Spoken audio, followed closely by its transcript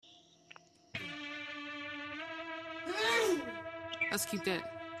Let's keep that.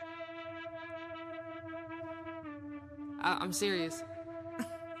 I'm serious.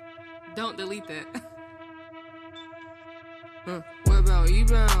 Don't delete that. What about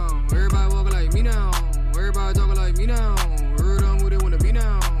E-bound? Everybody walking like me now. Everybody talking like me now. Heard on who they wanna be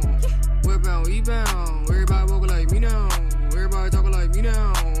now. What about E-bound? Everybody walking like me now. Everybody talking like me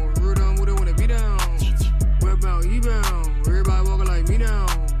now. Heard on who they wanna be now. What about E-bound? Everybody walking like me now.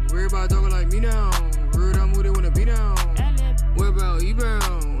 Everybody talking like me now. Heard on who they wanna be now. What about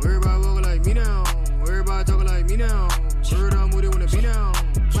E-bound? Everybody walking like me now. Everybody talking like me now. Heard on who they wanna be now.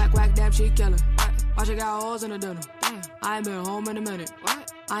 Whack, whack, dab, shit, killer. Watch, I got holes in the dinner. I ain't been home in a minute.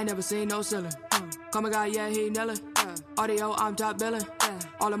 What? I ain't never seen no ceiling. Call my guy, yeah, he nailin'. Audio, I'm top billin'.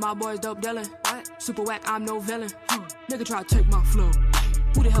 All of my boys dope dealin'. Super whack, I'm no villain. Nigga try to take my flow.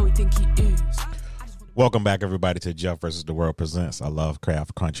 Who the hell he think he is? Welcome back, everybody, to Jeff versus the World presents I Love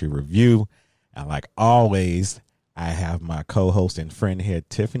Craft Country Review. And like always, I have my co-host and friend here,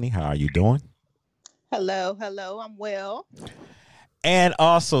 Tiffany. How are you doing? Hello, I'm well. And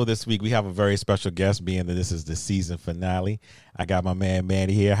also this week, we have a very special guest, being that this is the season finale. I got my man,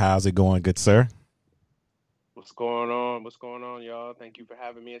 Manny, here. How's it going, good sir? What's going on? What's going on, y'all? Thank you for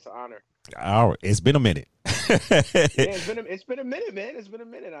having me. It's an honor. All right. It's been a minute. Yeah, it's been a minute, man. It's been a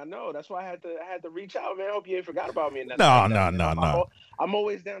minute. I know. That's why I had to reach out, man. I hope you ain't forgot about me. No. I'm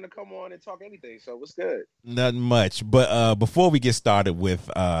always down to come on and talk anything. So what's good? Nothing much. But before we get started with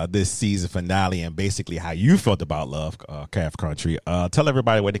this season finale and basically how you felt about Love Craft Country, tell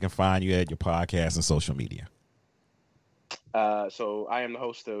everybody where they can find you at your podcast and social media. So I am the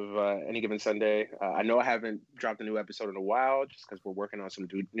host of Any Given Sunday. I know I haven't dropped a new episode in a while just because we're working on some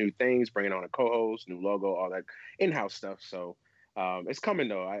new things, bringing on a co-host, new logo, all that in-house stuff. So it's coming,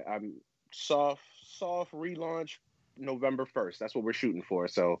 though. I'm soft relaunch November 1st. That's what we're shooting for.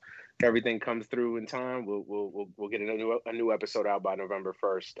 So if everything comes through in time, we'll get a new episode out by November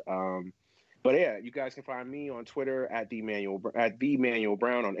 1st. But yeah, you guys can find me on Twitter at the Manuel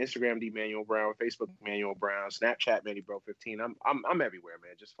Brown, on Instagram the Manuel Brown, Facebook Manuel Brown, Snapchat MannyBro15. I'm everywhere,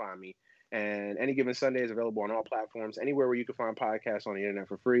 man. Just find me. And Any Given Sunday is available on all platforms. Anywhere where you can find podcasts on the internet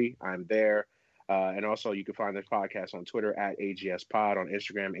for free, I'm there. And also you can find this podcast on Twitter at AGS Pod, on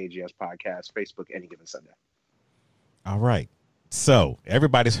Instagram AGS Podcast, Facebook Any Given Sunday. All right. So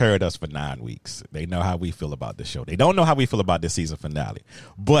everybody's heard us for 9 weeks. They know how we feel about the show. They don't know how we feel about this season finale.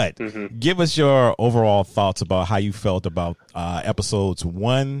 But give us your overall thoughts about how you felt about episodes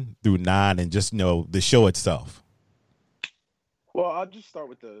 1 through 9 and just the show itself. Well, I'll just start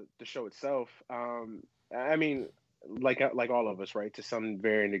with the show itself. I mean, like all of us, right? To some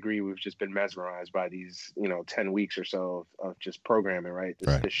varying degree, we've just been mesmerized by these, 10 weeks or so of just programming, right?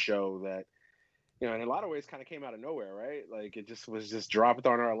 This show that, in a lot of ways kind of came out of nowhere, right? Like it just was dropped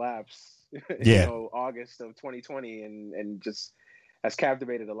on our laps, August of 2020 and just has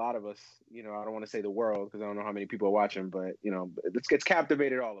captivated a lot of us. I don't want to say the world because I don't know how many people are watching, but, it's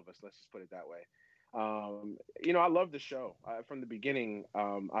captivated all of us. Let's just put it that way. I love the show from the beginning.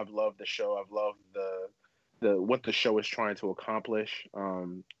 I've loved the show. I've loved what the show is trying to accomplish.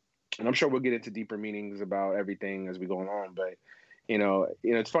 And I'm sure we'll get into deeper meanings about everything as we go along, but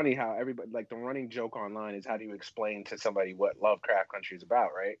it's funny how everybody, like, the running joke online is, how do you explain to somebody what Love Craft Country is about,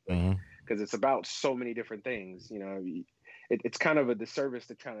 right? Because it's about so many different things. It's kind of a disservice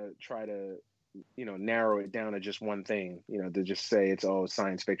to try to narrow it down to just one thing. To just say it's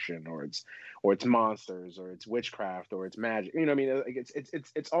science fiction or it's monsters or it's witchcraft or it's magic.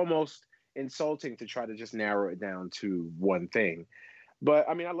 It's almost insulting to try to just narrow it down to one thing. But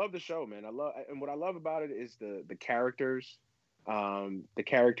I mean, I love the show, man. And what I love about it is the characters. The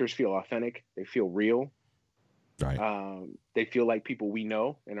characters feel authentic. They feel real. Right. They feel like people we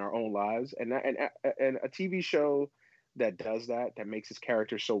know in our own lives, and a TV show that does that makes its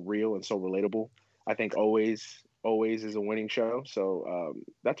characters so real and so relatable, I think always is a winning show. So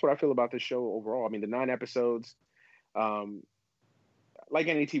that's what I feel about this show overall. I mean, the 9 episodes, like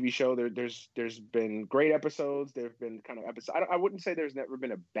any TV show, there's been great episodes. There've been kind of episodes. I wouldn't say there's never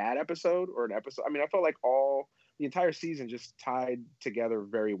been a bad episode or an episode. I mean, I felt like the entire season just tied together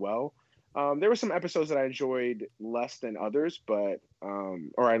very well. There were some episodes that I enjoyed less than others, but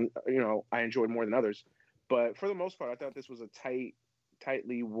I enjoyed more than others. But for the most part, I thought this was a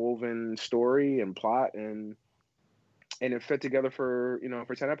tightly woven story and plot, and it fit together for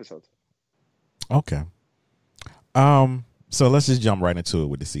 10 episodes. Okay. So let's just jump right into it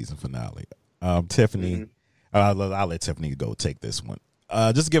with the season finale. Tiffany, I'll let Tiffany go take this one.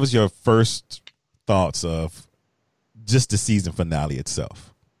 Just give us your first thoughts of just the season finale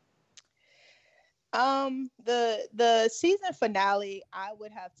itself. The season finale, I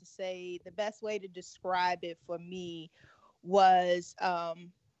would have to say the best way to describe it for me was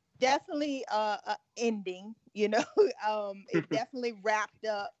definitely a ending. You know, it definitely wrapped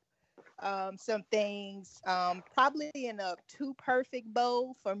up some things, probably in a too perfect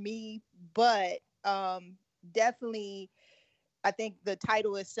bow for me, but definitely I think the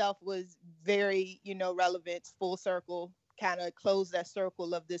title itself was very, relevant, full circle, kind of closed that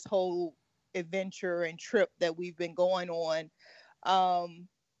circle of this whole adventure and trip that we've been going on.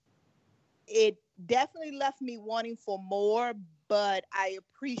 It definitely left me wanting for more, but I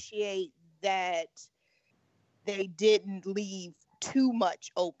appreciate that they didn't leave too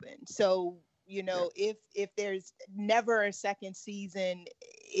much open. So, if there's never a second season,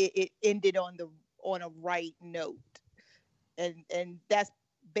 it ended on a right note. And that's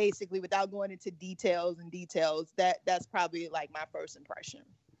basically, without going into details, that's probably like my first impression.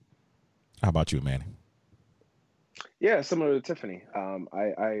 How about you, Manny? Yeah, similar to Tiffany.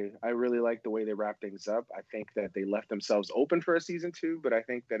 I really like the way they wrap things up. I think that they left themselves open for a season 2, but I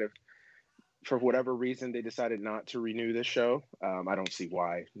think that if for whatever reason they decided not to renew this show, I don't see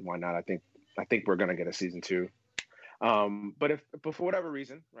why not. I think we're gonna get a season 2. But for whatever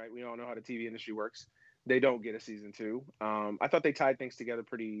reason, right? We all know how the TV industry works. They don't get a season 2. I thought they tied things together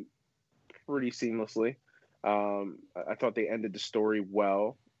pretty seamlessly. I thought they ended the story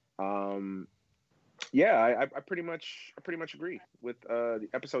well. I pretty much agree with the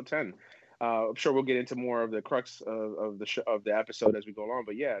episode 10. I'm sure we'll get into more of the crux of the episode as we go along.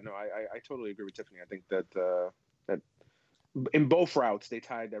 But yeah, no, I totally agree with Tiffany. I think that in both routes they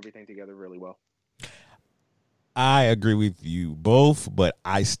tied everything together really well. I agree with you both, but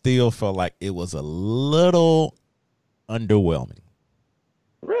I still felt like it was a little underwhelming.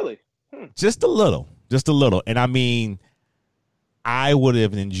 Really? Just a little. And I mean, I would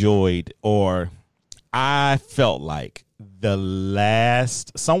have enjoyed, or I felt like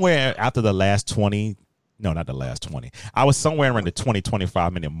somewhere after the last 20, no, not the last 20. I was somewhere around the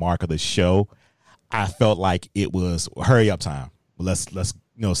 20-25 minute mark of the show. I felt like it was hurry up time. Let's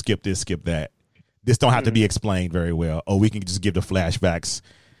skip this, skip that. This don't have to be explained very well. Oh, we can just give the flashbacks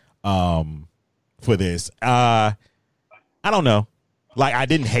for this. I don't know. Like, I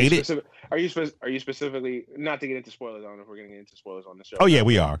didn't hate it. Are you specifically, not to get into spoilers? I don't know if we're going to get into spoilers on the show. Oh yeah,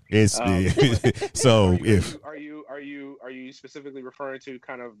 we are. It's so are you specifically referring to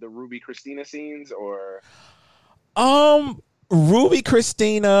kind of the Ruby Christina scenes, or Ruby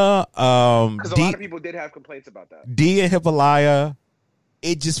Christina? Because a lot of people did have complaints about that. D and Hippolyta.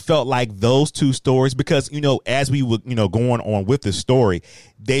 It just felt like those two stories, because, as we were, going on with the story,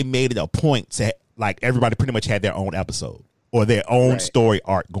 they made it a point to, like, everybody pretty much had their own episode or their own story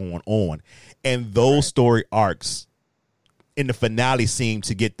arc going on. And those story arcs in the finale seemed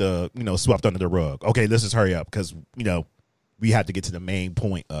to get swept under the rug. Okay, let's just hurry up because, we have to get to the main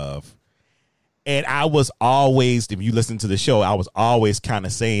point of. And I was always, if you listen to the show, I was always kind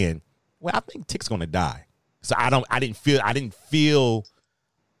of saying, well, I think Tick's going to die. So I didn't feel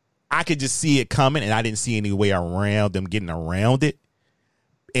I could just see it coming, and I didn't see any way around them getting around it.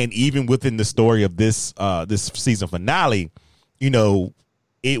 And even within the story of this season finale,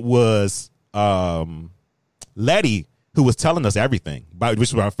 it was Letty who was telling us everything,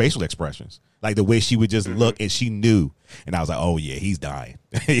 which were our facial expressions, like the way she would just look, and she knew. And I was like, oh yeah, he's dying.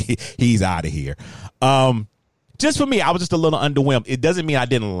 He's out of here. Just for me, I was just a little underwhelmed. It doesn't mean I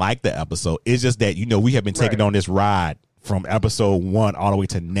didn't like the episode. It's just that, we have been taking on this ride from episode 1 all the way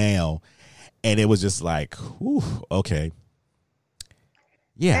to now. And it was just like, whew, okay.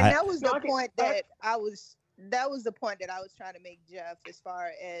 Yeah. And that was the point that I was trying to make, Jeff, as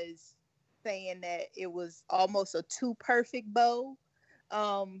far as saying that it was almost a too perfect bow.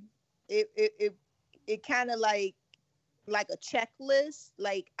 It kind of like a checklist.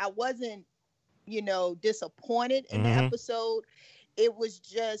 Like, I wasn't, disappointed in the episode. It was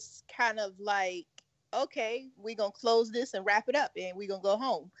just kind of like, okay, we're gonna close this and wrap it up, and we're gonna go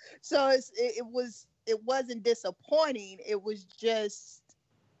home. So it wasn't disappointing. It was just,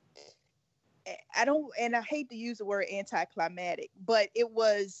 I hate to use the word anticlimactic, but it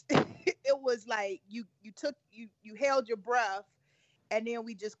was like you held your breath, and then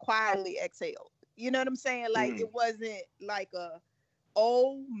we just quietly exhaled. You know what I'm saying? Like, it wasn't like a,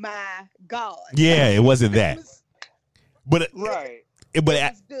 oh my God. Yeah, it wasn't that. But it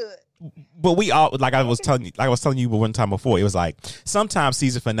was good. But we all, like I was telling you one time before, it was like sometimes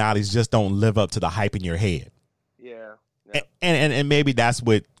season finales just don't live up to the hype in your head. Yeah. And maybe that's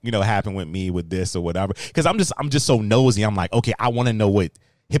what happened with me with this or whatever. Because I'm just so nosy. I'm like, okay, I want to know what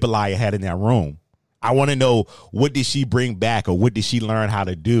Hippolyta had in that room. I want to know, what did she bring back, or what did she learn how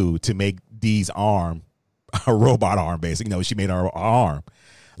to do to make Dee's arm a robot arm, basically. She made her arm.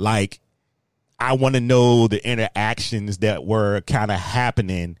 Like, I want to know the interactions that were kind of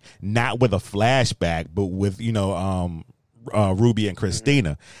happening, not with a flashback, but with, Ruby and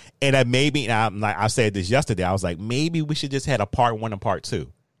Christina. And that maybe, I said this yesterday, I was like, maybe we should just had a part 1 and part 2.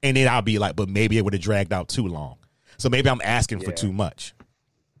 And then I'll be like, but maybe it would have dragged out too long. So maybe I'm asking for too much.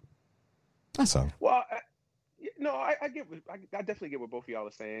 That's all. Well, I definitely get what both of y'all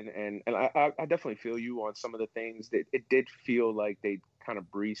are saying, and I definitely feel you on some of the things that it did feel like they kind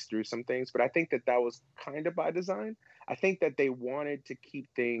of breezed through some things, but I think that was kind of by design. I think that they wanted to keep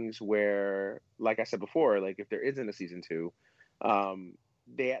things where, like I said before, like if there isn't a season 2,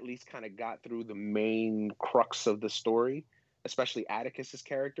 they at least kind of got through the main crux of the story, especially Atticus's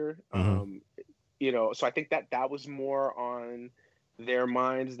character. So I think that was more on their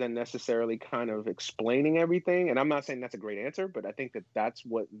minds than necessarily kind of explaining everything. And I'm not saying that's a great answer, but I think that's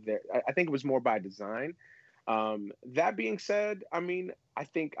what I think it was more by design. That being said, I mean, I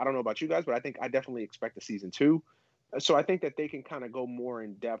don't know about you guys, but I definitely expect a season 2. So I think that they can kind of go more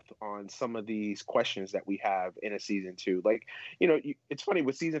in depth on some of these questions that we have in a season 2. Like, it's funny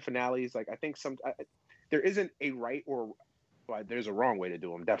with season finales. Like, I think there isn't a right or there's a wrong way to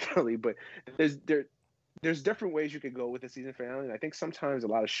do them, definitely, but there's different ways you could go with a season finale. And I think sometimes a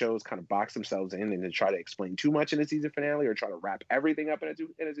lot of shows kind of box themselves in and then try to explain too much in a season finale, or try to wrap everything up in a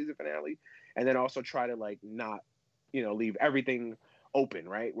season finale. And then also try to like not, leave everything open,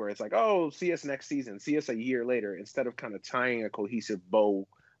 right? Where it's like, oh, see us next season, see us a year later, instead of kind of tying a cohesive bow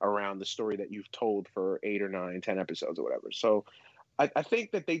around the story that you've told for 8 or 9, 10 episodes or whatever. So I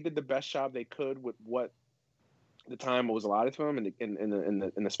think that they did the best job they could with what the time was allotted to him and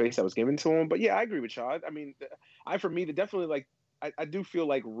in the space that was given to him. But yeah, I agree with y'all. I mean, for me, definitely, like, I do feel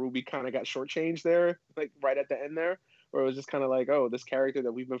like Ruby kind of got shortchanged there, like right at the end there, where it was just kind of like, oh, this character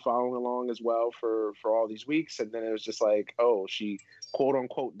that we've been following along as well for all these weeks, and then it was just like, oh, she quote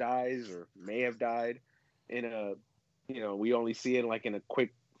unquote dies or may have died in a, we only see it like in a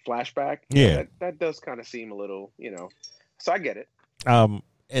quick flashback. Yeah, that does kind of seem a little, So I get it.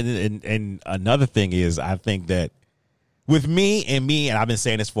 And another thing is, I think that with me, and I've been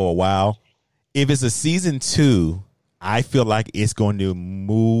saying this for a while, if it's a season 2, I feel like it's going to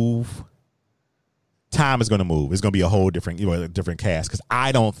move. Time is going to move. It's going to be a whole different, different cast. Because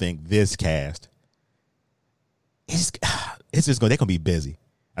I don't think this cast it's just they're going to be busy.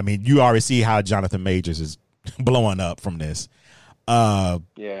 I mean, you already see how Jonathan Majors is blowing up from this.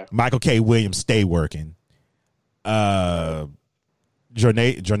 Michael K. Williams stay working. Janae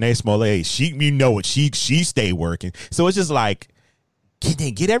Smollett, she stay working. So it's just like, can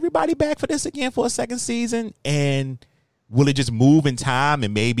they get everybody back for this again for a second season? And will it just move in time?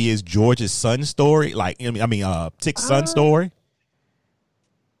 And maybe it's George's son story, Tick's son story.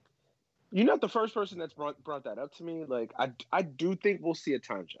 You're not the first person that's brought that up to me. Like, I do think we'll see a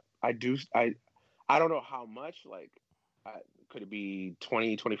time jump. I don't know how much. Like, could it be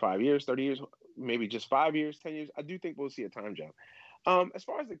 20, 25 years, 30 years, maybe just 5 years, 10 years? I do think we'll see a time jump. As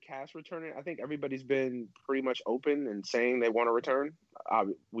far as the cast returning, I think everybody's been pretty much open and saying they want to return.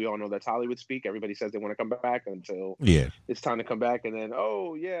 We all know that's Hollywood speak. Everybody says they want to come back until it's time to come back. And then,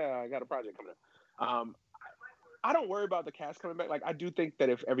 oh, yeah, I got a project coming up. I don't worry about the cast coming back. Like, I do think that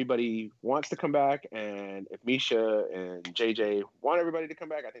if everybody wants to come back, and if Misha and JJ want everybody to come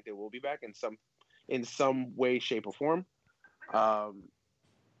back, I think they will be back in some way, shape, or form. So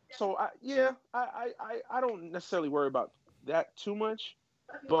I don't necessarily worry about that too much,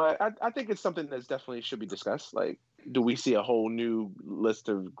 but I think it's something that's definitely should be discussed. Like, do we see a whole new list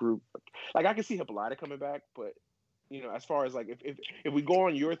of group? Like, I can see Hippolyta coming back, but as far as like if we go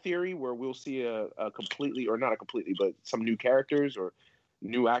on your theory where we'll see a completely, or not a completely, but some new characters or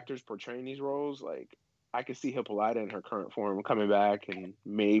new actors portraying these roles, like I could see Hippolyta in her current form coming back, and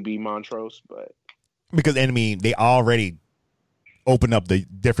maybe Montrose, but because they already open up the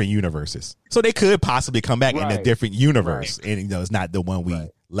different universes, so they could possibly come back in a different universe, and it's not the one we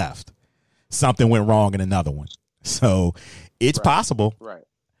left. Something went wrong in another one, so it's possible. Right.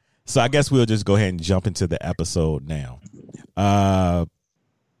 So I guess we'll just go ahead and jump into the episode now. Where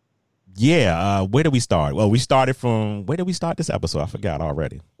do we start? Well, we started from, where did we start this episode? I forgot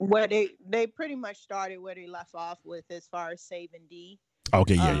already. Where they pretty much started where they left off with, as far as saving D.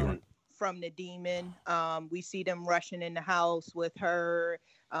 Okay, yeah, you're right. From the demon. We see them rushing in the house with her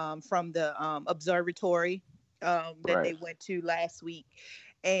from the observatory that they went to last week.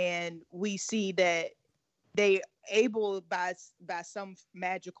 And we see that they able, by some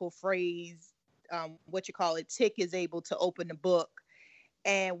magical phrase, Tick is able to open the book,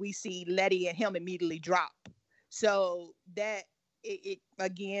 and we see Letty and him immediately drop. So that it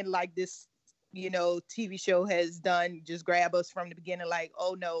again, like this TV show has done, just grab us from the beginning, like,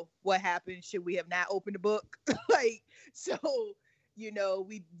 oh no, what happened? Should we have not opened the book? Like, so,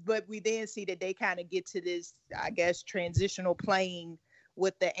 we then see that they kind of get to this, I guess, transitional plane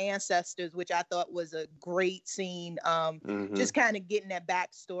with the ancestors, which I thought was a great scene. Just kind of getting that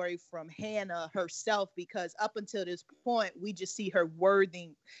backstory from Hannah herself, because up until this point, we just see her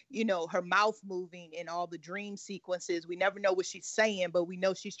wording, her mouth moving in all the dream sequences. We never know what she's saying, but we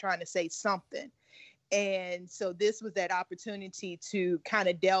know she's trying to say something. And so this was that opportunity to kind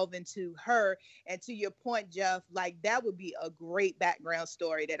of delve into her. And to your point, Jeff, like, that would be a great background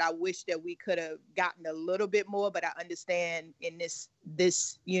story that I wish that we could have gotten a little bit more. But I understand in this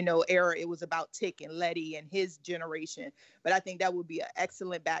era, it was about Tick and Letty and his generation. But I think that would be an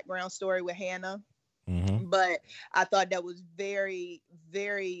excellent background story with Hannah. Mm-hmm. But I thought that was very,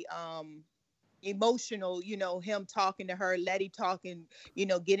 very emotional, him talking to her, Letty talking,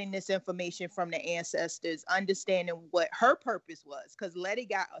 getting this information from the ancestors, understanding what her purpose was, because Letty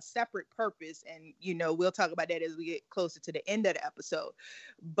got a separate purpose, and we'll talk about that as we get closer to the end of the episode.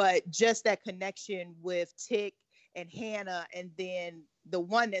 But just that connection with Tick and Hannah, and then the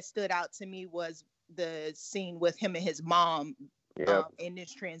one that stood out to me was the scene with him and his mom. Yep. In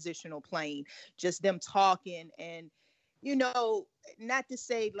this transitional plane, just them talking, and not to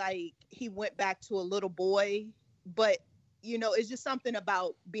say like he went back to a little boy, but it's just something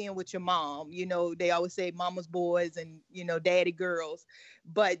about being with your mom. They always say mama's boys and daddy girls,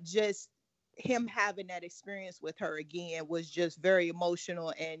 but just him having that experience with her again was just very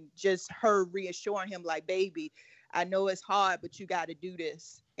emotional, and just her reassuring him, like, baby, I know it's hard, but you got to do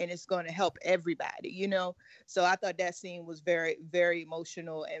this, and it's going to help everybody, So I thought that scene was very, very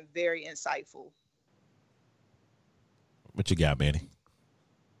emotional and very insightful. What you got, Manny?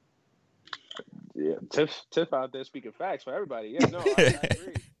 Yeah, Tiff out there speaking facts for everybody. Yeah, no, I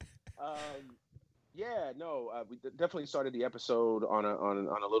agree. We definitely started the episode on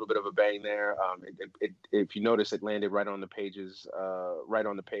a little bit of a bang there. If you notice, it landed right on the pages, right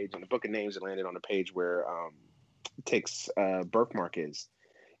on the page in the book of names. It landed on the page where Tick's birthmark is,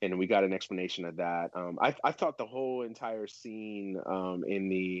 and we got an explanation of that. I thought the whole entire scene in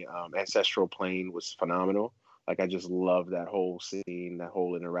the ancestral plane was phenomenal. Like, I just love that whole scene, that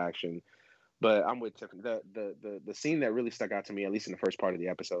whole interaction. But I'm with Tiffany. The scene that really stuck out to me, at least in the first part of the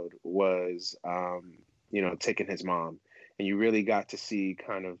episode, was Tick and his mom, and you really got to see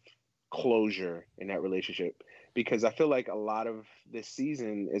kind of closure in that relationship, because I feel like a lot of this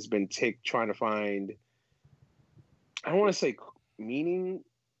season has been Tick trying to find, I don't want to say meaning,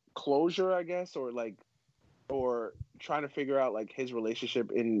 closure, I guess, or trying to figure out like his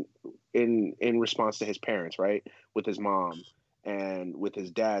relationship in response to his parents, right, with his mom and with his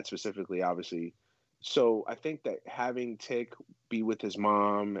dad specifically, obviously. So I think that having Tick be with his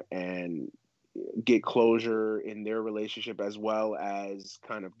mom and get closure in their relationship, as well as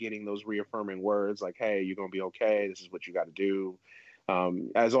kind of getting those reaffirming words like, hey, you're gonna be okay, this is what you got to do,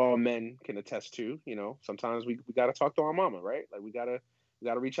 as all men can attest to, sometimes we got to talk to our mama, right? Like, we got to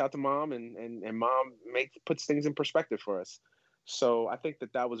reach out to mom, and mom puts things in perspective for us. So I think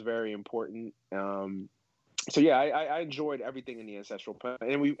that was very important. So yeah, I enjoyed everything in the ancestral plane,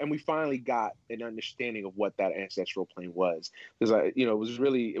 and we finally got an understanding of what that ancestral plane was. Because it was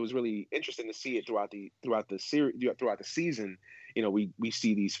really interesting to see it throughout the season. We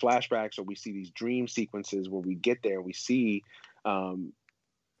see these flashbacks, or we see these dream sequences where we get there and we see,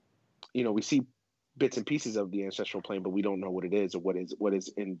 we see bits and pieces of the ancestral plane, but we don't know what it is or what is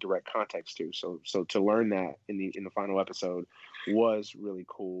in direct context to. So to learn that in the final episode was really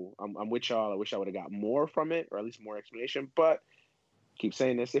cool. I'm with y'all. I wish I would have got more from it, or at least more explanation. But keep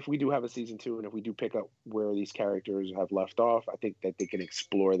saying this: if we do have a season 2, and if we do pick up where these characters have left off, I think that they can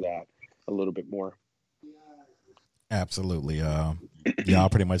explore that a little bit more. Absolutely. Y'all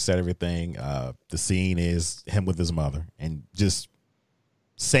pretty much said everything. The scene is him with his mother, and just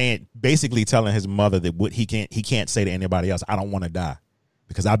basically telling his mother that what he can't say to anybody else, I don't want to die,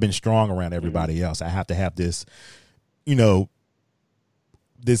 because I've been strong around everybody else. I have to have this,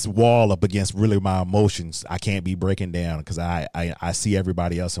 this wall up against really my emotions. I can't be breaking down, because I see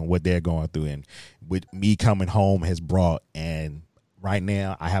everybody else and what they're going through, and with me coming home has brought, and right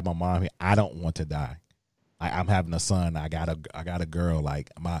now I have my mom here. I don't want to die. I'm having a son. I got a girl. Like,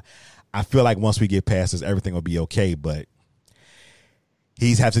 I feel like once we get past this, everything will be okay. But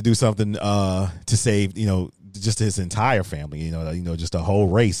he's have to do something to save, just his entire family, just a whole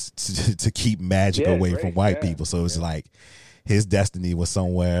race to keep magic away from white people. So it's like his destiny was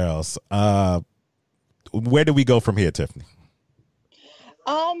somewhere else. Where do we go from here, Tiffany?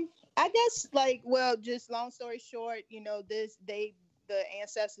 I guess, just long story short, the the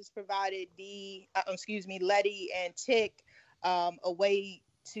ancestors provided Letty and Tick a way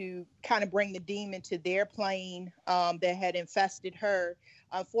to kind of bring the demon to their plane that had infested her.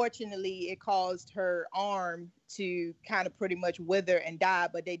 Unfortunately, it caused her arm to kind of pretty much wither and die,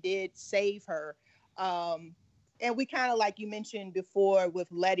 but they did save her. And we kind of, like you mentioned before with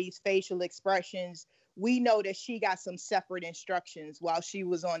Letty's facial expressions, we know that she got some separate instructions while she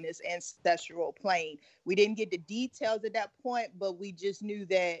was on this ancestral plane. We didn't get the details at that point, but we just knew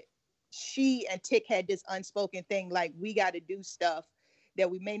that she and Tick had this unspoken thing, like, we got to do stuff that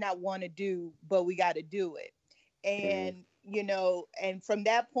we may not want to do, but we got to do it. And, you know, and from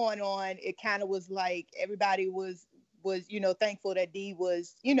that point on, it kind of was like everybody was, you know, thankful that Dee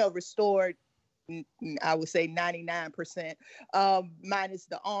was, you know, restored. I would say 99%, minus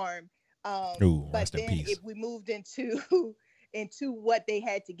the arm. But then if we moved into what they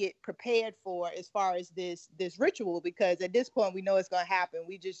had to get prepared for as far as this ritual, because at this point we know it's going to happen.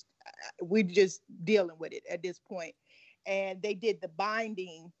 We just dealing with it at this point. And they did the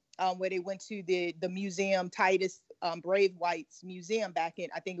binding where they went to the museum, Titus Brave White's museum back in,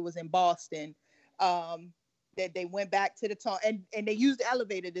 I think it was in Boston. That they went back to the tunnel and they used the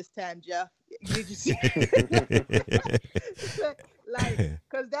elevator this time, Jeff. You just like,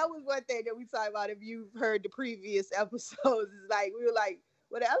 because that was one thing that we talked about. If you've heard the previous episodes, is like we were like,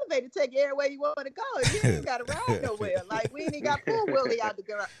 well, the elevator take you everywhere you want to go. You ain't got to ride nowhere. Like we ain't even got pool Willie out the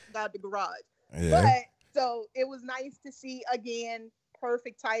garage. Yeah. But so it was nice to see again.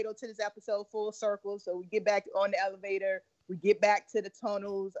 Perfect title to this episode, full circle. So we get back on the elevator. We get back to the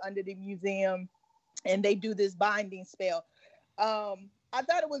tunnels under the museum. And they do this binding spell. I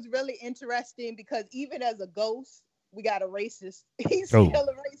thought it was really interesting because even as a ghost, we got a racist. He's still a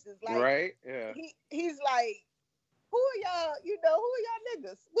racist. Like, right? Yeah. He's like, who are y'all? You know, who are y'all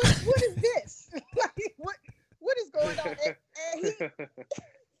niggas? What is this? Like, what is going on? And he,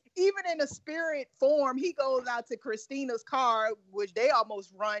 even in a spirit form, he goes out to Christina's car, which they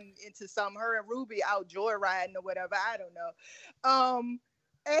almost run into her and Ruby out joyriding or whatever. I don't know.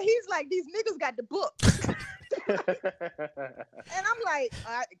 And he's like, these niggas got the book. And I'm like,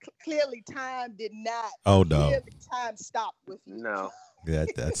 clearly time did not. Oh, no. Clearly time stopped with you. No. Yeah,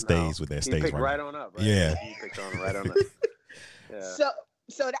 that stays with that. Stays right on up. Right? Yeah. He picked on right on up. Yeah.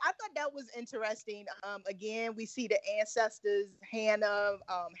 So I thought that was interesting. Again, we see the ancestors, Hannah,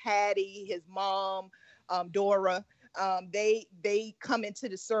 Hattie, his mom, Dora. They come into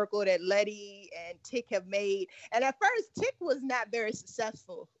the circle that Letty and Tick have made. And at first, Tick was not very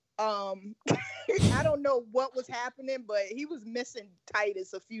successful. I don't know what was happening, but he was missing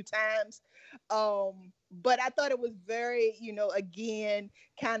Titus a few times. But I thought it was very, you know, again,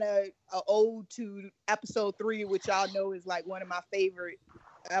 kind of an ode to episode 3, which y'all know is like one of my favorite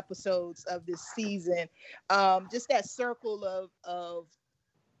episodes of this season. Just that circle of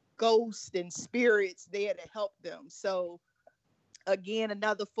ghosts and spirits there to help them. So again,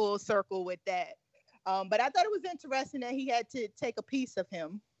 another full circle with that. But I thought it was interesting that he had to take a piece of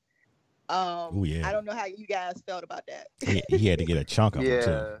him. I don't know how you guys felt about that. He had to get a chunk of him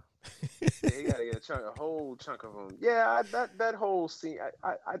too. Yeah, he got to get a whole chunk of him. Yeah, that whole scene.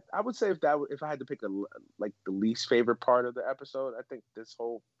 I would say if I had to pick the least favorite part of the episode, I think this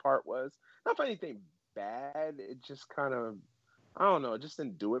whole part was not for anything bad. It just kind of, I don't know, it just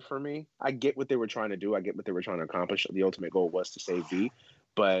didn't do it for me. I get what they were trying to do. I get what they were trying to accomplish. The ultimate goal was to save V.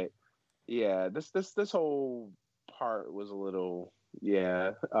 But yeah, this whole part was a little,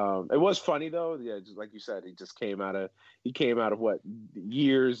 yeah. It was funny though. Yeah, just like you said, he came out of what,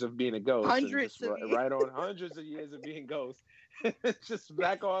 years of being a ghost. Hundreds of years. Right on hundreds of years of being ghost. Just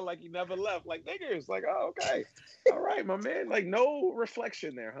back on like he never left. Like niggas, like, oh, okay. All right, my man. Like no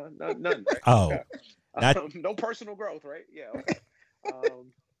reflection there, huh? None. Right? Oh. Okay. No personal growth, right? Yeah. Okay.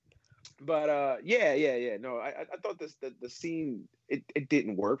 But yeah. No, I thought the scene it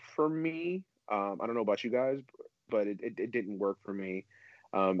didn't work for me. I don't know about you guys, but it didn't work for me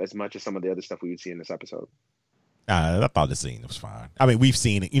as much as some of the other stuff we would see in this episode. I thought the scene was fine. I mean, we've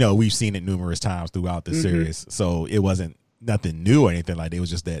seen it. You know, we've seen it numerous times throughout the series, so it wasn't nothing new or anything like that. It was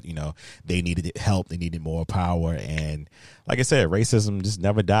just that, you know, they needed help, they needed more power, and like I said, racism just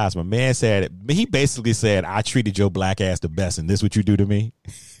never dies. My man said, he basically said, I treated your black ass the best, and this what you do to me?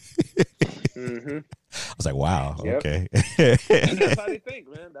 I was like, wow, okay. That's how they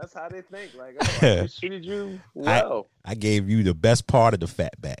think, man. That's how they think. Like, oh, I treated you well. I gave you the best part of the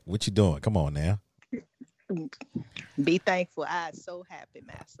fat back. What you doing? Come on now. Be thankful. I'm so happy,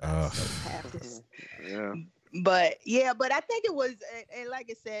 master. I'm so happy. Yeah. But I think it was, and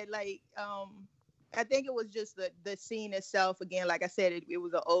like I said, like I think it was just the scene itself. Again, like I said, it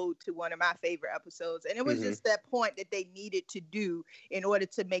was an ode to one of my favorite episodes. And it was just that point that they needed to do in order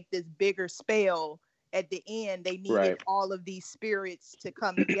to make this bigger spell at the end. They needed all of these spirits to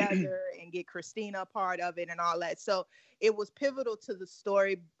come together and get Christina a part of it and all that. So it was pivotal to the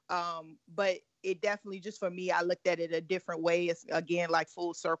story. But it definitely, just for me, I looked at it a different way. It's, again, like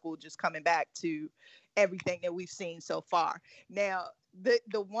full circle, just coming back to everything that we've seen so far. Now,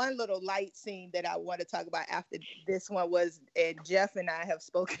 the one little light scene that I want to talk about after this one was, and Jeff and I have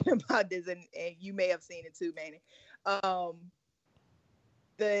spoken about this, and you may have seen it too, Manny.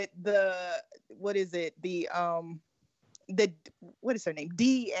 The what is it? The what is her name?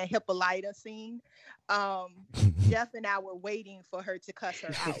 Dee and Hippolyta scene. Jeff and I were waiting for her to cuss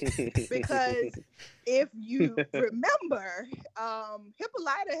her out because if you remember,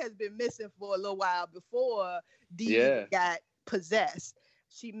 Hippolyta has been missing for a little while before Dee got possessed.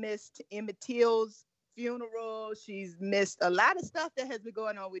 She missed Emmett Till's funeral. She's missed a lot of stuff that has been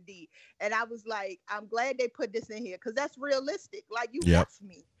going on with Dee. And I was like, I'm glad they put this in here because that's realistic. Like, you left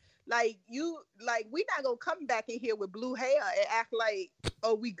me. Like, we not gonna come back in here with blue hair and act like,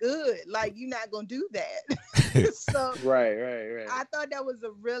 oh, we good. Like, you're not gonna do that. So right. I thought that was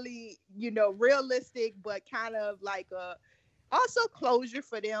a really, realistic, but kind of like also closure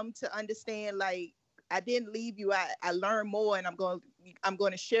for them to understand, like, I didn't leave you. I learned more, and I'm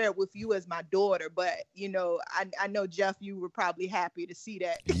going to share it with you as my daughter. But I know, Jeff, you were probably happy to see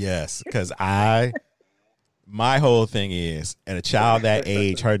that. Yes, because my whole thing is, at a child that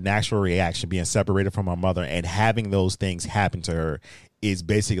age, her natural reaction being separated from her mother and having those things happen to her is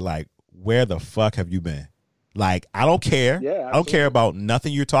basically like, where the fuck have you been? Like, I don't care. Yeah, I don't care about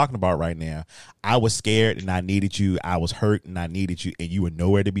nothing you're talking about right now. I was scared and I needed you. I was hurt and I needed you, and you were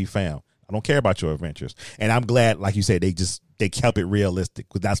nowhere to be found. I don't care about your adventures. And I'm glad, like you said, they kept it realistic,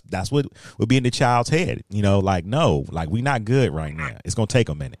 because that's what would be in the child's head. Like, no, like, we not good right now. It's going to take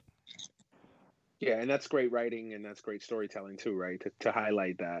a minute. Yeah, and that's great writing, and that's great storytelling too, right? To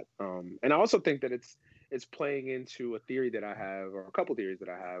highlight that. And I also think that it's playing into a theory that I have, or a couple theories that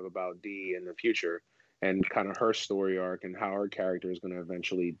I have about Dee in the future, and kind of her story arc and how her character is going to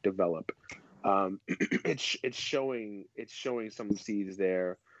eventually develop. It's showing some seeds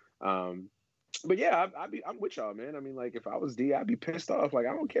there. But yeah, I'm with y'all, man. I mean, like, if I was Dee, I'd be pissed off. Like,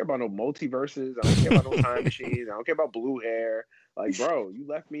 I don't care about no multiverses. I don't care about no time machines. I don't care about blue hair. Like, bro, you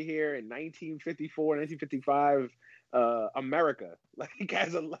left me here in 1954, 1955, America, like,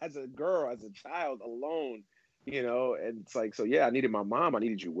 as a girl, as a child, alone, and it's like, so yeah, I needed my mom. I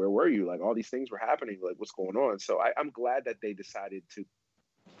needed you. Where were you? Like, all these things were happening. Like, what's going on? So I'm glad that they decided to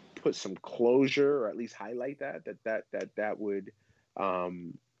put some closure, or at least highlight that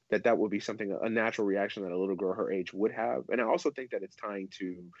would be something, a natural reaction that a little girl her age would have. And I also think that it's tying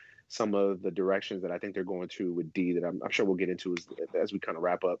to some of the directions that I think they're going to with Dee, that I'm sure we'll get into as we kind of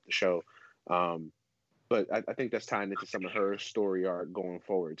wrap up the show. But I think that's tying into some of her story arc going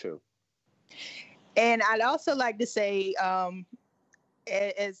forward too. And I'd also like to say,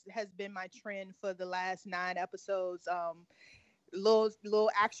 as has been my trend for the last 9 episodes, little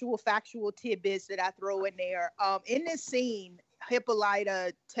actual factual tidbits that I throw in there. In this scene,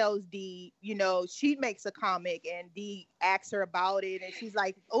 Hippolyta tells Dee, she makes a comic, and Dee asks her about it, and she's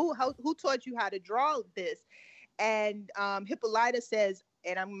like, oh, who taught you how to draw this? And Hippolyta says,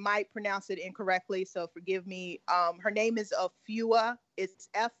 and I might pronounce it incorrectly, so forgive me, her name is Afua. It's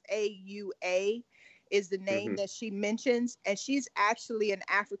Faua is the name that she mentions, and she's actually an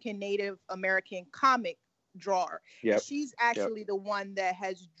African Native American comic drawer. Yep. She's actually the one that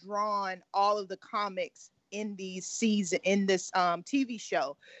has drawn all of the comics in this TV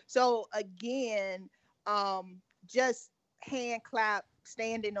show. So again, just hand clap,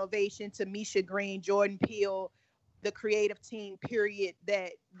 standing ovation to Misha Green, Jordan Peele, the creative team, period,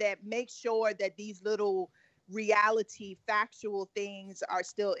 that makes sure that these little reality factual things are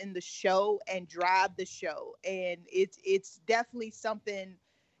still in the show and drive the show. And it's definitely something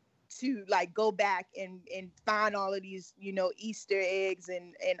to, like, go back and find all of these, Easter eggs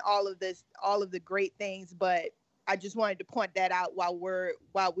and all of the great things. But I just wanted to point that out while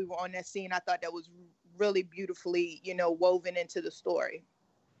we were on that scene. I thought that was really beautifully, woven into the story.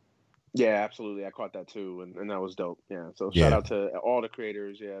 Yeah, absolutely. I caught that too, and that was dope. Yeah. So shout out to all the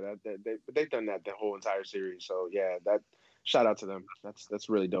creators. Yeah, they've done that the whole entire series. So yeah, that shout out to them. That's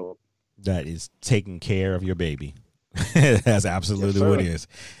really dope. That is taking care of your baby. That's absolutely what it is.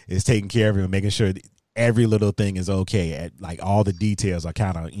 It's taking care of him, making sure every little thing is okay. Like, all the details are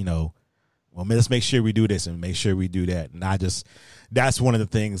kind of, well, let's make sure we do this and make sure we do that. And that's one of the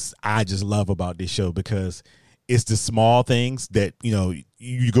things I just love about this show, because it's the small things that, you know,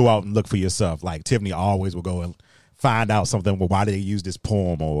 you go out and look for yourself. Like Tiffany always will go and find out something. Well, why did they use this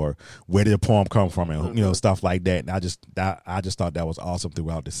poem, or where did the poem come from, and you know, stuff like that. And I just thought that was awesome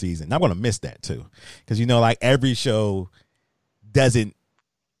throughout the season. And I'm gonna miss that too, because you know, like every show doesn't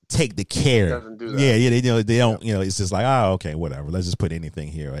take the care. Doesn't do that. Yeah, they don't. You know, it's just like, oh, okay, whatever. Let's just put anything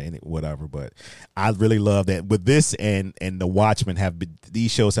here or whatever. But I really love that with this and the Watchmen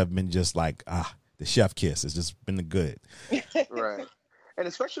these shows have been just like the chef kiss. It's just been good. Right. And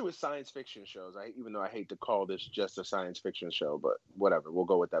especially with science fiction shows, even though I hate to call this just a science fiction show, but whatever, we'll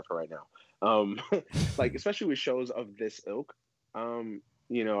go with that for right now. Like especially with shows of this ilk,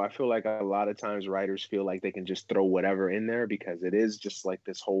 you know, I feel like a lot of times writers feel like they can just throw whatever in there because it is just like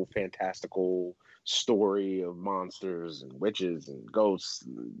this whole fantastical story of monsters and witches and ghosts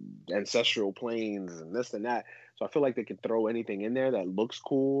and ancestral planes and this and that. So I feel like they can throw anything in there that looks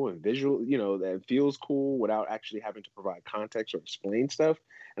cool and visual, you know, that feels cool without actually having to provide context or explain stuff.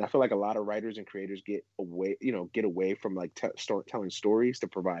 And I feel like a lot of writers and creators get away from like telling stories to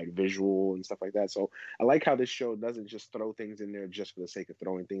provide visual and stuff like that. So I like how this show doesn't just throw things in there just for the sake of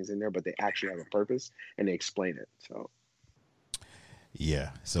throwing things in there, but they actually have a purpose and they explain it. So yeah.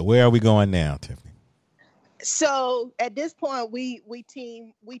 So where are we going now, Tiffany? So at this point, we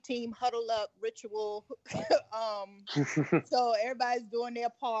team huddle up ritual. So everybody's doing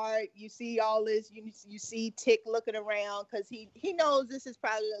their part. You see all this. You see Tick looking around because he knows this is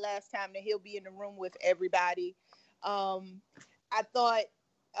probably the last time that he'll be in the room with everybody. I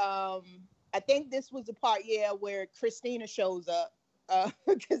think this was the part, where Christina shows up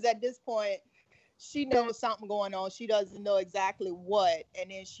because at this point, she knows something going on. She doesn't know exactly what. And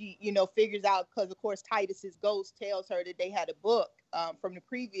then she, figures out, because of course Titus's ghost tells her that they had a book from the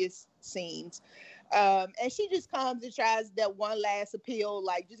previous scenes. And she just comes and tries that one last appeal,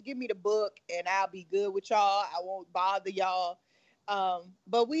 like, just give me the book and I'll be good with y'all. I won't bother y'all.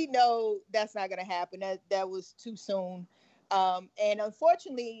 But we know that's not going to happen. That was too soon. And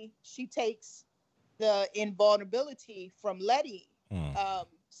unfortunately, she takes the invulnerability from Letty.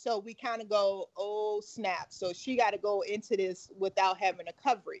 So we kind of go, oh, snap. So she got to go into this without having a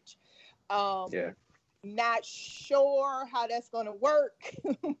coverage. Not sure how that's going to work,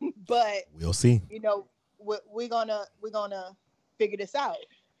 but we'll see. We're gonna figure this out.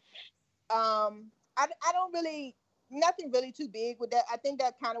 I don't really, nothing really too big with that. I think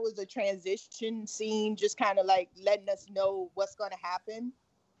that kind of was a transition scene, just kind of like letting us know what's going to happen.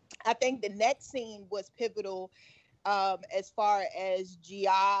 I think the next scene was pivotal. As far as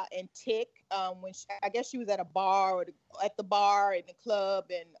Gia and Tick, when I guess she was at a bar or at the bar in the club,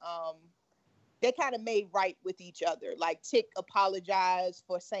 and they kind of made right with each other. Like Tick apologized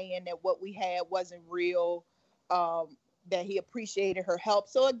for saying that what we had wasn't real, that he appreciated her help.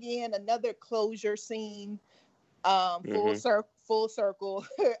 So again, another closure scene, full circle.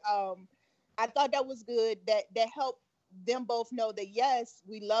 I thought that was good. That helped them both know that yes,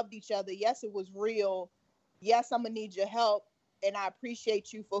 we loved each other. Yes, it was real. Yes, I'm gonna need your help, and I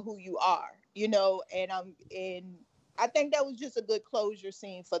appreciate you for who you are, and I think that was just a good closure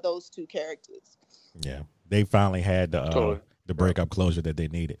scene for those two characters. Yeah, they finally had the breakup closure that they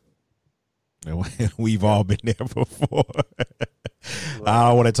needed. We've all been there before. I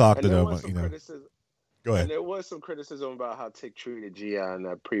don't want to talk to them, Go ahead. And there was some criticism about how Tick treated Gia in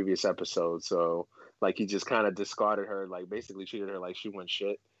that previous episode. So, like, he just kind of discarded her, like, basically treated her like she went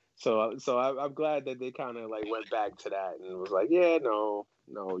shit. So I'm glad that they kind of like went back to that and was like, yeah, no,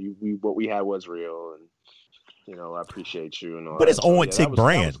 what we had was real, and I appreciate you and all. But that. it's on Tick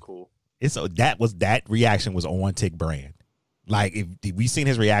brand. That was cool. That reaction was on Tick brand. Like we've seen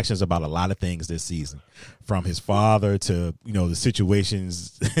his reactions about a lot of things this season, from his father to the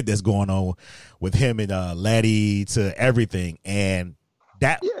situations that's going on with him and Letty to everything, and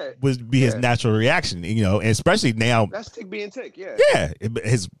that would be his natural reaction, and especially now. That's Tick being Tick, yeah. Yeah,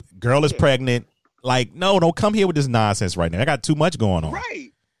 his girl is pregnant. Like, no, don't come here with this nonsense right now. I got too much going on.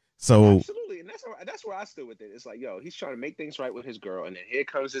 Right. So absolutely, and that's where I stood with it. It's like, he's trying to make things right with his girl, and then here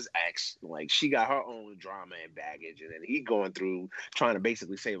comes his ex. Like, she got her own drama and baggage, and then he going through trying to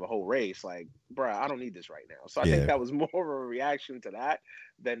basically save a whole race. Like, bruh, I don't need this right now. So I think that was more of a reaction to that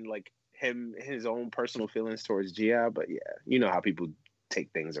than like his own personal feelings towards Gia. But yeah, you know how people take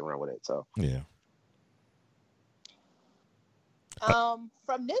things and run with it. So yeah.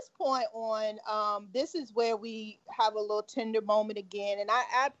 From this point on, this is where we have a little tender moment again, and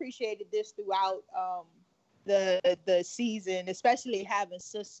I appreciated this throughout the season, especially having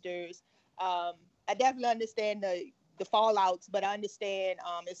sisters. I definitely understand the fallouts, but I understand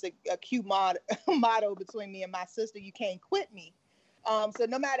it's a cute motto between me and my sister. You can't quit me. So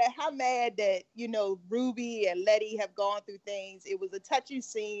no matter how mad that, Ruby and Letty have gone through things, it was a touching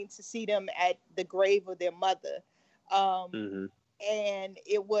scene to see them at the grave of their mother. And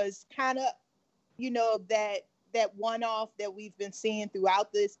it was kind of, that one-off that we've been seeing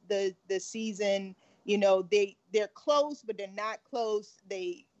throughout the season. They're close, but they're not close.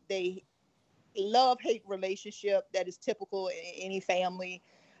 They love-hate relationship that is typical in any family.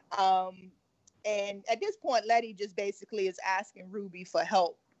 And at this point, Letty just basically is asking Ruby for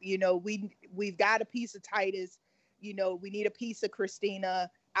help. We've got a piece of Titus. We need a piece of Christina.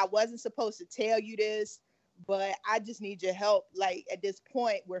 I wasn't supposed to tell you this, but I just need your help. Like, at this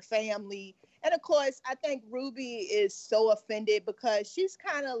point, we're family. And of course, I think Ruby is so offended because she's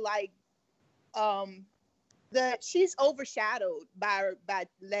kind of like, she's overshadowed by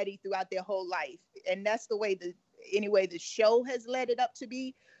Letty throughout their whole life. And that's the way the show has led it up to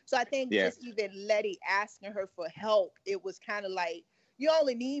be. So I think just even Letty asking her for help, it was kind of like, you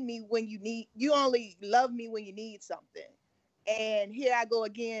only love me when you need something. And here I go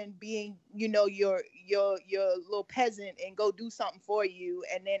again being, your little peasant and go do something for you.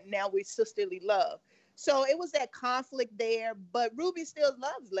 And then now we're sisterly love. So it was that conflict there, but Ruby still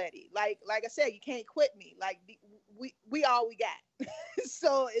loves Letty. Like I said, you can't quit me. Like we all we got.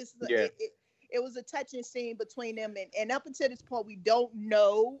 So it was a touching scene between them. And up until this point, we don't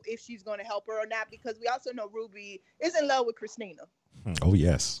know if she's going to help her or not, because we also know Ruby is in love with Christina. Oh,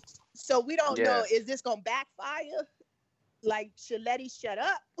 yes. So we don't know, is this going to backfire? Like, should Letty shut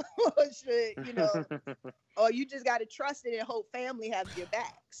up? Or should, or you just got to trust it and hope family has your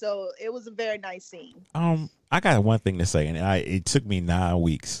back. So it was a very nice scene. I got one thing to say, and it took me 9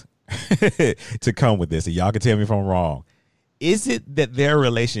 weeks to come with this, and y'all can tell me if I'm wrong. Is it that their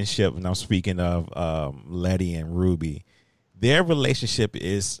relationship, and I'm speaking of Letty and Ruby, their relationship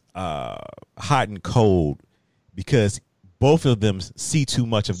is hot and cold because both of them see too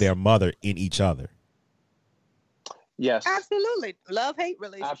much of their mother in each other? Yes, absolutely. Love-hate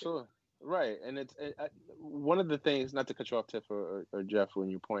relationship. Absolutely. Right. And it's one of the things, not to cut you off, Tiff or Jeff,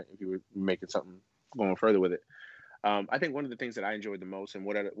 when you point, if you were making something going further with it. I think one of the things that I enjoyed the most, and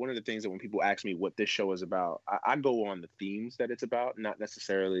one of the things that when people ask me what this show is about, I go on the themes that it's about, not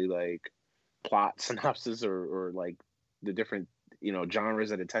necessarily like plot synopsis or like the different,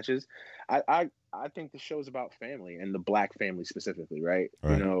 genres that it touches. I think the show is about family and the Black family specifically, right?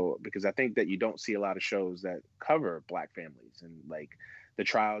 Because I think that you don't see a lot of shows that cover Black families and like the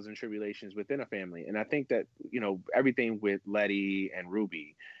trials and tribulations within a family. And I think that, everything with Letty and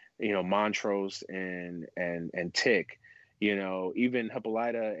Ruby, Montrose and Tick, even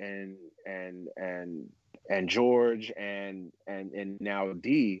Hippolyta and George and now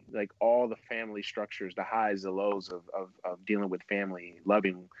Dee, like all the family structures, the highs, the lows of dealing with family,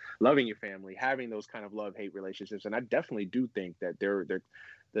 loving your family, having those kind of love-hate relationships. And I definitely do think that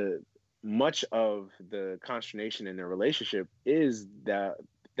the much of the consternation in their relationship is that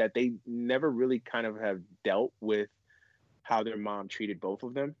they never really kind of have dealt with how their mom treated both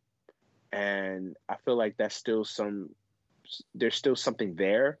of them. And I feel like there's still something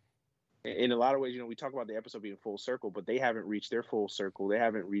there. In a lot of ways, we talk about the episode being full circle, but they haven't reached their full circle. They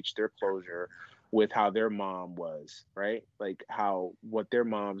haven't reached their closure with how their mom was, right? Like what their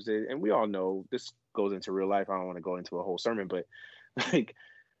moms did. And we all know this goes into real life. I don't want to go into a whole sermon, but like,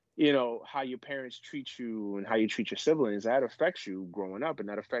 how your parents treat you and how you treat your siblings, that affects you growing up, and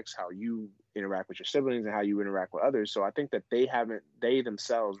that affects how you interact with your siblings and how you interact with others. So I think that they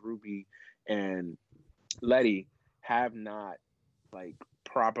themselves, Ruby and Letty, have not like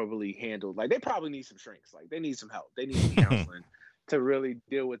properly handled, like they probably need some shrinks, like they need some help, they need some counseling to really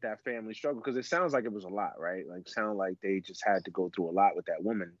deal with that family struggle, because it sounds like it was a lot, right? Like sound like they just had to go through a lot with that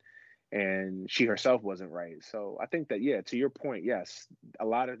woman, and she herself wasn't right. So I think that, to your point, yes, a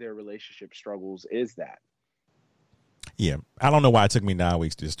lot of their relationship struggles is that. Yeah, I don't know why it took me 9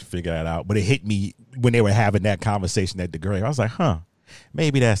 weeks just to figure that out, but it hit me when they were having that conversation at the grave. I was like,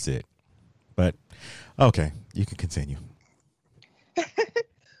 maybe that's it. But okay, you can continue.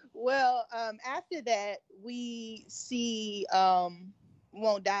 Well, after that, we see,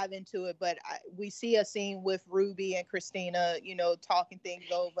 won't dive into it, but we see a scene with Ruby and Christina, talking things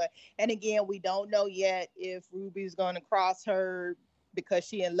over. And again, we don't know yet if Ruby's going to cross her because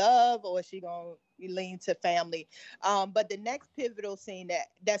she in love, or is she going to lean to family. But the next pivotal scene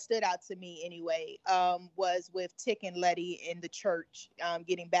that stood out to me anyway, was with Tick and Letty in the church,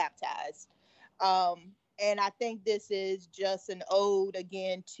 getting baptized. And I think this is just an ode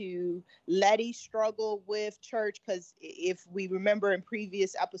again to Letty's struggle with church, because if we remember in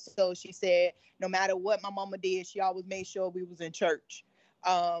previous episodes, she said no matter what my mama did, she always made sure we was in church.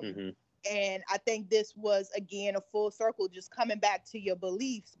 And I think this was, again, a full circle, just coming back to your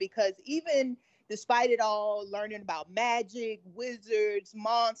beliefs, because even despite it all, learning about magic, wizards,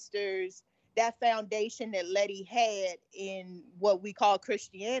 monsters, that foundation that Letty had in what we call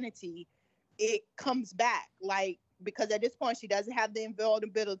Christianity, it comes back. Like, because at this point she doesn't have the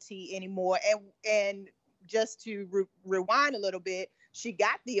invulnerability anymore. And just to rewind a little bit, she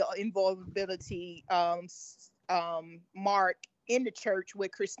got the invulnerability mark in the church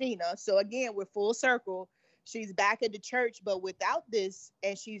with Christina. So again, we're full circle. She's back at the church, but without this,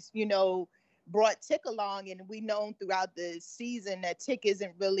 and she's, brought Tick along, and we known throughout the season that Tick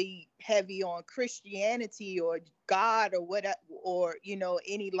isn't really heavy on Christianity or God or what, or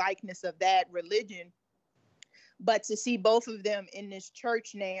any likeness of that religion. But to see both of them in this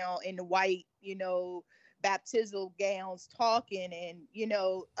church now in the white, baptismal gowns talking, and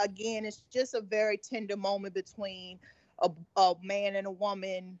again, it's just a very tender moment between a man and a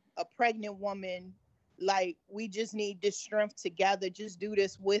woman, a pregnant woman. Like, we just need this strength together. Just do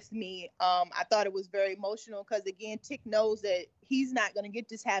this with me. I thought it was very emotional because, again, Tick knows that he's not going to get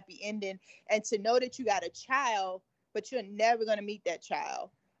this happy ending. And to know that you got a child, but you're never going to meet that child.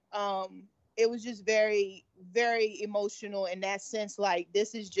 It was just very, very emotional in that sense. Like,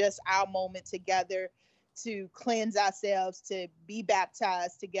 this is just our moment together to cleanse ourselves, to be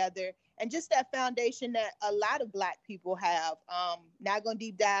baptized together. And just that foundation that a lot of Black people have. Not going to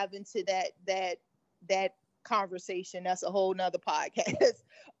deep dive into that conversation. That's a whole nother podcast.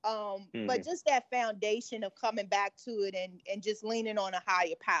 But just that foundation of coming back to it and just leaning on a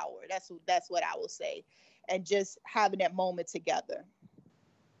higher power. That's what I will say. And just having that moment together.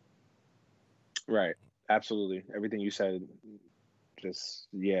 Right. Absolutely. Everything you said, just,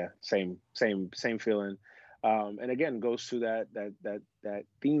 yeah, same feeling. And again, goes to that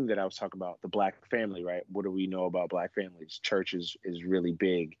theme that I was talking about, the Black family, right? What do we know about Black families? Church is really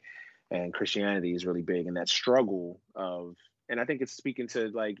big, and Christianity is really big, and that struggle of, and I think it's speaking to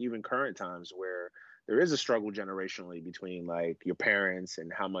like even current times where there is a struggle generationally between like your parents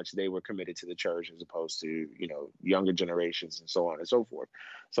and how much they were committed to the church as opposed to, younger generations and so on and so forth.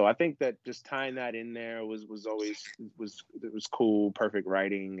 So I think that just tying that in there was cool, perfect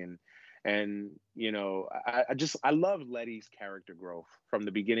writing. And I love Letty's character growth from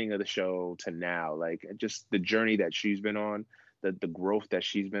the beginning of the show to now, like just the journey that she's been on. The growth that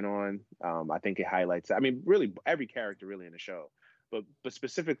she's been on, I think it highlights. I mean, really, every character really in the show, but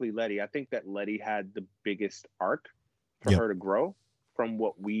specifically Letty. I think that Letty had the biggest arc for her to grow from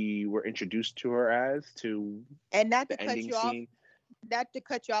what we were introduced to her as to and not to the cut ending you off. scene. Not to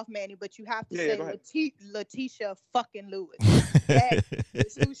cut you off, Manny, but you have to Yeah, say Letitia fucking Lewis. That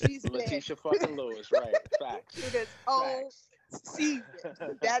is who she's been. Letitia fucking Lewis, right? Facts. Through this whole season.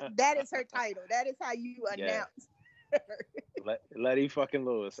 That is her title. That is how you announce her. Letty fucking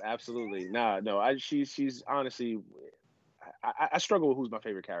Lewis, absolutely. She's honestly, I struggle with who's my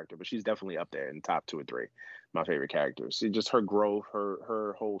favorite character, but she's definitely up there in top 2 or 3 my favorite characters. Just her growth,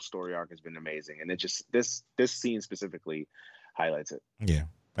 her whole story arc has been amazing, and it just this scene specifically highlights it. Yeah,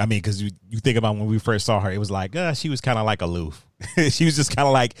 I mean, because you think about when we first saw her, it was like she was kind of like aloof. She was just kind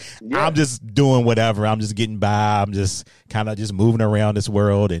of like, I'm just doing whatever. I'm just getting by. I'm just kind of just moving around this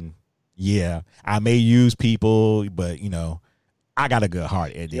world, and yeah, I may use people, but I got a good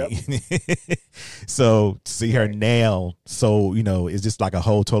heart, Eddie. Yep. So to see her now, so it's just like a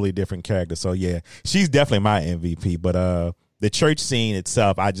whole totally different character. So yeah, she's definitely my MVP. But the church scene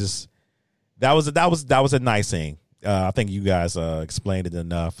itself, that was a nice scene. I think you guys explained it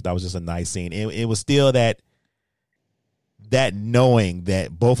enough. That was just a nice scene. It was still that knowing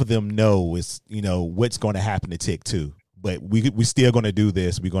that both of them know is what's going to happen to Tick too. But we still going to do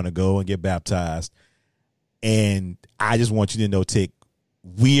this. We're going to go and get baptized. And I just want you to know, Tick,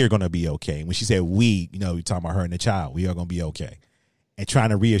 we are going to be okay. When she said we, you're talking about her and the child. We are going to be okay. And trying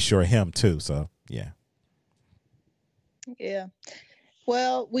to reassure him too. So, yeah. Yeah.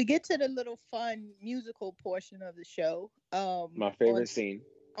 Well, we get to the little fun musical portion of the show. My favorite scene.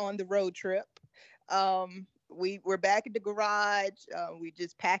 On the road trip. We're back at the garage. We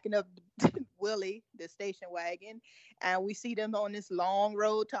just packing up Willie, the station wagon. And we see them on this long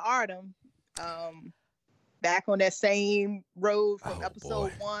road to Artem. Back on that same road from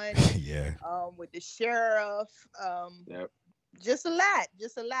episode 1. Yeah. With the sheriff. Just a lot.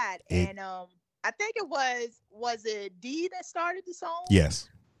 And I think it was it D that started the song? Yes.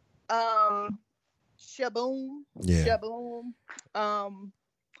 Shaboom. Yeah. Shaboom. And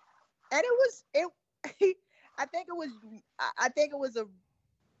I think it was a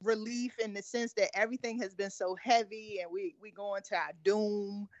relief in the sense that everything has been so heavy and we going to our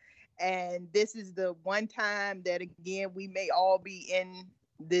doom. And this is the one time that, again, we may all be in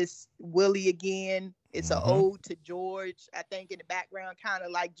this Willie again. It's an ode to George, I think, in the background, kind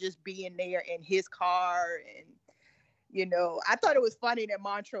of like just being there in his car. And, you know, I thought it was funny that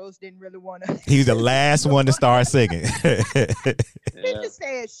Montrose didn't really want to. He was the last one to start singing. He just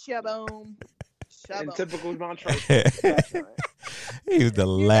said, "Shaboom." In typical Montrose. He was the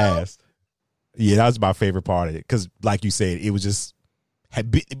last. Yeah, that was my favorite part of it. Because, like you said, it was just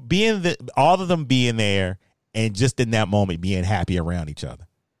being all of them being there and just in that moment being happy around each other.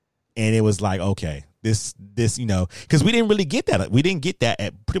 And it was like, okay, this, you know, because we didn't really get that. We didn't get that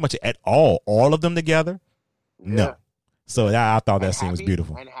at pretty much at all of them together. Yeah. No. So I thought that scene was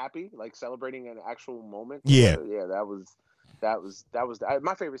beautiful. And happy, like celebrating an actual moment. Yeah. Yeah, that was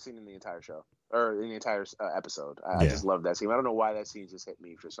my favorite scene in the entire show, or in the entire episode. I just love that scene. I don't know why that scene just hit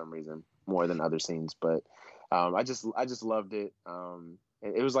me for some reason more than other scenes, but I just loved it.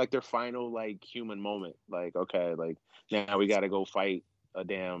 It was like their final like human moment. Like, okay, like now we got to go fight a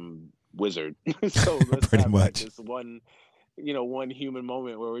damn wizard. So let's pretty have much like this one human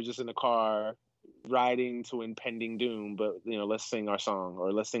moment where we're just in the car riding to impending doom, but you know, let's sing our song,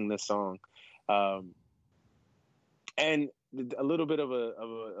 or let's sing this song. And a little bit of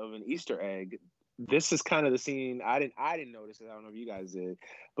an Easter egg. This is kind of the scene I didn't notice it. I don't know if you guys did,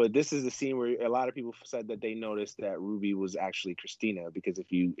 but this is the scene where a lot of people said that they noticed that Ruby was actually Christina, because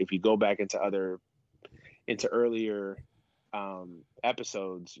if you go back into earlier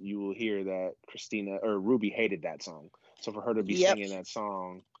episodes, you will hear that Christina or Ruby hated that song. So for her to be singing that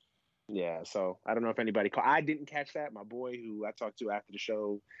song, yeah. So I don't know if anybody caught. I didn't catch that. My boy, who I talked to after the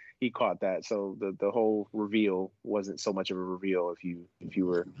show, he caught that. So the whole reveal wasn't so much of a reveal if you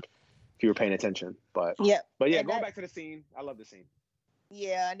were paying attention. But yeah, going back to the scene, I love the scene.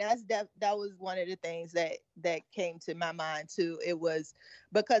 Yeah, and that was one of the things that came to my mind too. It was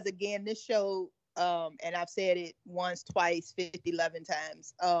because again, this show, and I've said it once, twice, 50, 11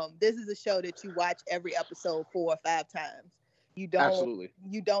 times. This is a show that you watch every episode 4 or 5 times. You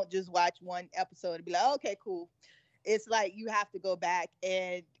don't just watch one episode and be like, okay, cool. It's like you have to go back,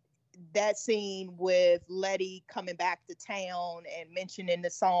 and that scene with Letty coming back to town and mentioning the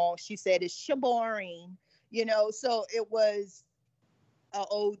song, she said it's boring, you know, so it was an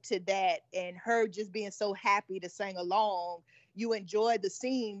ode to that, and her just being so happy to sing along. You enjoyed the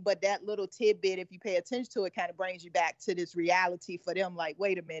scene, but that little tidbit, if you pay attention to it, kind of brings you back to this reality for them, like,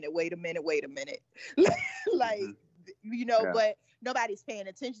 wait a minute. Like, you know, but nobody's paying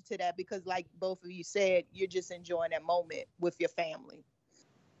attention to that because, like both of you said, you're just enjoying that moment with your family.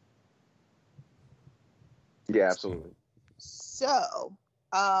 Yeah, absolutely. So,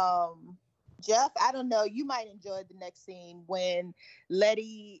 Jeff, I don't know, you might enjoy the next scene when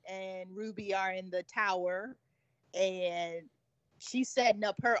Letty and Ruby are in the tower and she's setting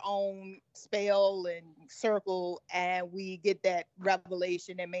up her own spell and circle, and we get that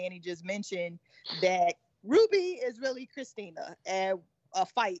revelation that Manny just mentioned that Ruby is really Christina, and a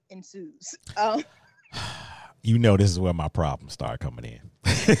fight ensues. You know, this is where my problems start coming in.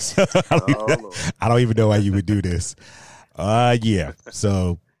 So I don't even know why you would do this. Yeah.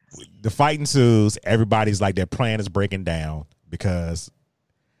 So the fight ensues. Everybody's like, their plan is breaking down because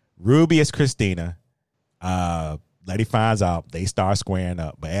Ruby is Christina. Letty finds out, they start squaring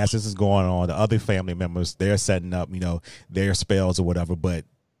up. But as this is going on, the other family members, they're setting up, you know, their spells or whatever. But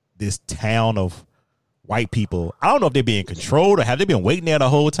this town of white people, I don't know if they're being controlled or have they been waiting there the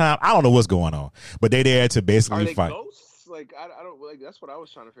whole time. I don't know what's going on, but they're there to basically fight. Ghosts? Like, I don't like. That's what I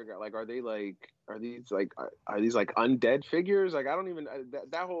was trying to figure out. Like, are these undead figures? Like, I don't even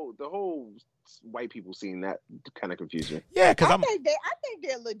the whole white people scene that kind of confused me. Yeah, because I think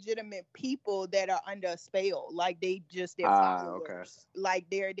they're legitimate people that are under a spell. Like, they just their followers. Okay. Like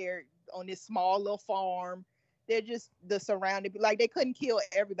they're on this small little farm. They're just the surrounding. Like, they couldn't kill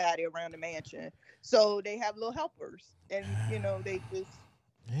everybody around the mansion, so they have little helpers, and you know, they just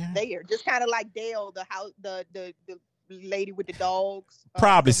there, just kind of like Dale, the house, the lady with the dogs.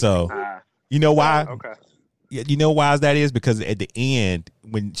 Probably so. You know why? Okay. You know why that is? Because at the end,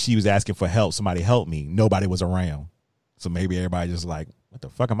 when she was asking for help, somebody help me, nobody was around. So maybe everybody just like, what the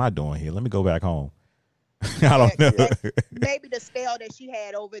fuck am I doing here? Let me go back home. I don't know. Maybe the spell that she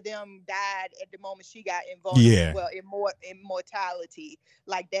had over them died at the moment she got involved. Yeah. Well, immortality,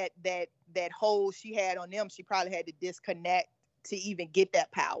 like that hold she had on them, she probably had to disconnect to even get that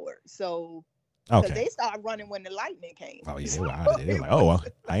power. So, because they started running when the lightning came. Oh yeah, they were out there. They were like, oh, well,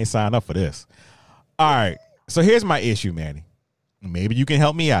 I ain't signed up for this. All right. So here's my issue, Manny. Maybe you can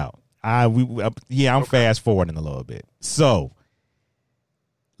help me out. I'm fast forwarding a little bit. So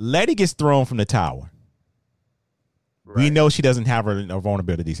Letty gets thrown from the tower. Right. We know she doesn't have her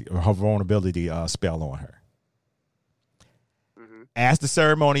vulnerability spell on her. Mm-hmm. as the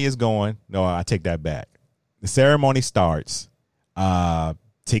ceremony is going, no, I take that back. The ceremony starts.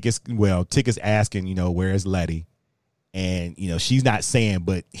 Tick is asking, you know, where is Letty? And, you know, she's not saying,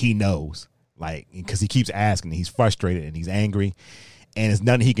 but he knows, like, because he keeps asking. He's frustrated and he's angry. And there's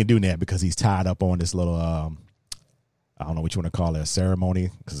nothing he can do now because he's tied up on this little, I don't know what you want to call it, a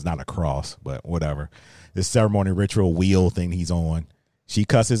ceremony, because it's not a cross, but whatever. This ceremony ritual wheel thing he's on. She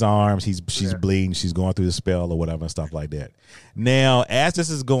cuts his arms. She's bleeding. She's going through the spell or whatever and stuff like that. Now, as this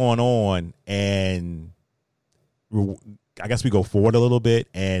is going on, and I guess we go forward a little bit,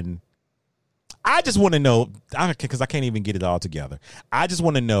 and I just want to know, because I can't even get it all together. I just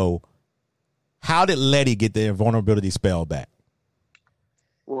want to know, how did Letty get the invulnerability spell back?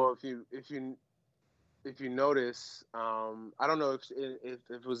 Well, if you notice, I don't know if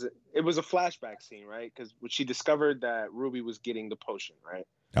it was a flashback scene, right? Because when she discovered that Ruby was getting the potion, right?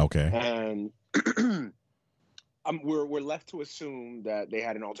 Okay. And we're left to assume that they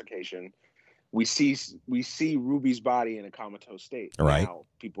had an altercation. We see Ruby's body in a comatose state. Right. Now,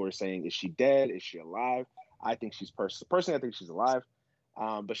 people are saying, is she dead? Is she alive? I think she's personally, I think she's alive,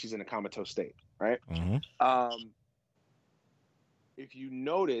 but she's in a comatose state, right? Mm-hmm. If you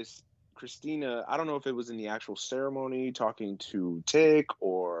notice, Christina, I don't know if it was in the actual ceremony talking to Tick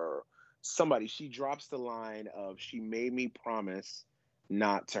or somebody, she drops the line of, she made me promise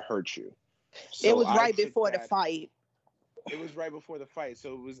not to hurt you. So it was right before the fight. It was right before the fight.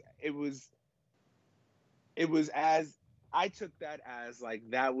 So it was as, I took that as like,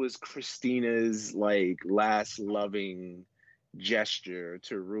 that was Christina's like last loving gesture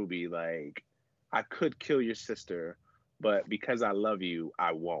to Ruby. Like, I could kill your sister, but because I love you,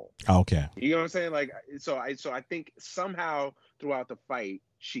 I won't. Okay. You know what I'm saying? Like, so I think somehow throughout the fight,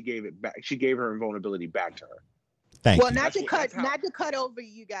 she gave it back. She gave her invulnerability back to her. Thank you. Not to cut over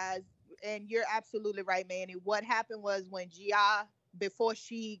you guys, and you're absolutely right, Manny. What happened was when Gia, before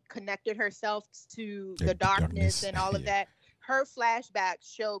she connected herself to the darkness and all of that, her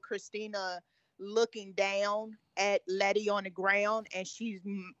flashbacks show Christina looking down at Letty on the ground, and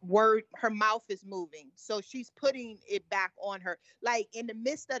her mouth is moving, so she's putting it back on her. Like in the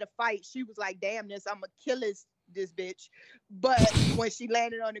midst of the fight, she was like, damn this, I'm gonna kill this bitch. But when she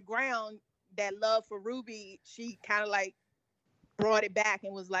landed on the ground, that love for Ruby, she kind of like brought it back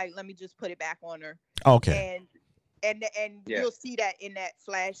and was like, let me just put it back on her. Okay. And you'll see that in that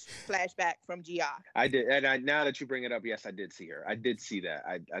flashback from Gia. I did, and now that you bring it up, yes, I did see her. I did see that.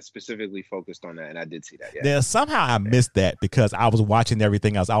 I specifically focused on that, and I did see that. Yeah. Now, somehow I missed that because I was watching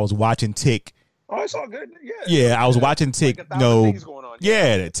everything else. I was watching Tick. Oh, it's all good. Yeah. Yeah, I was watching Tick. Like things going on.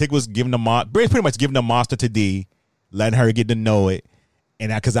 Yeah, Tick was giving pretty much giving the monster to D, letting her get to know it.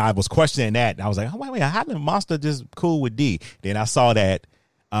 And because I was questioning that, and I was like, oh, wait, how did the monster just cool with D? Then I saw that.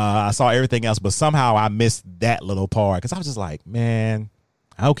 I saw everything else, but somehow I missed that little part because I was just like, man,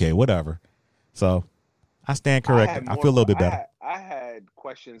 okay, whatever. So I stand corrected. I feel a little bit better. I had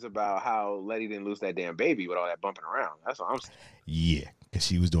questions about how Letty didn't lose that damn baby with all that bumping around. That's what I'm saying. Yeah, because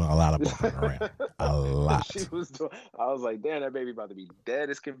she was doing a lot of bumping around. A lot. I was like, damn, that baby about to be dead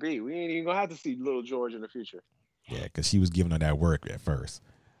as can be. We ain't even going to have to see little George in the future. Yeah, because she was giving her that work at first.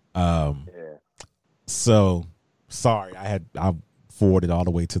 Yeah. So, sorry, I forwarded all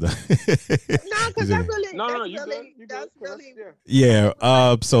the way to the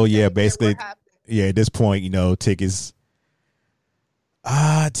so yeah, basically at this point, you know, Tick is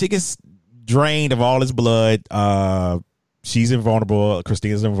drained of all his blood. She's invulnerable,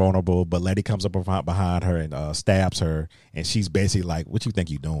 Christina's invulnerable, but Letty comes up behind her and stabs her, and she's basically like, what you think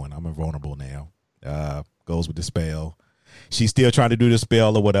you're doing? I'm invulnerable now. Goes with the spell. She's still trying to do the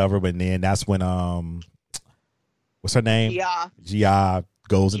spell or whatever, but then that's when what's her name? Gia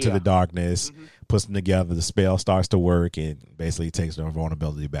goes into the darkness, puts them together. The spell starts to work and basically takes their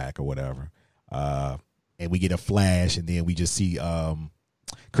vulnerability back or whatever. And we get a flash, and then we just see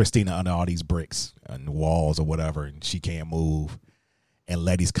Christina under all these bricks and walls or whatever, and she can't move. And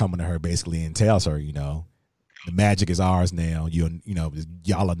Letty's coming to her basically and tells her, you know, the magic is ours now.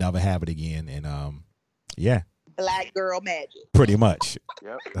 Y'all will never have it again. And yeah. Black girl magic. Pretty much.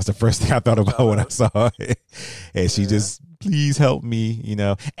 Yep. That's the first thing I thought about when I saw it. And she just, please help me, you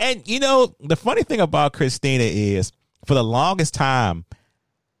know. And, you know, the funny thing about Christina is, for the longest time,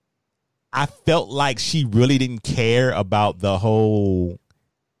 I felt like she really didn't care about the whole,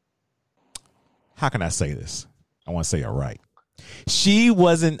 how can I say this? I want to say it right. She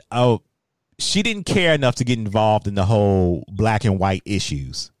didn't care enough to get involved in the whole black and white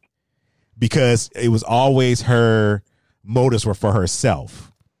issues, because it was always her motives were for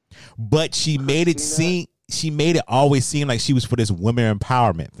herself. But she made it always seem like she was for this women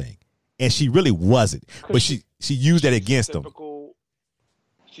empowerment thing. And she really wasn't. But she used that against them.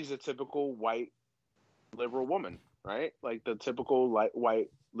 she's a typical white liberal woman, right? Like the typical white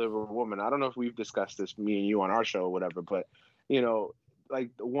liberal woman. I don't know if we've discussed this, me and you, on our show or whatever, but like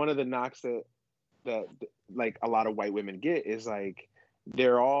one of the knocks that like a lot of white women get is like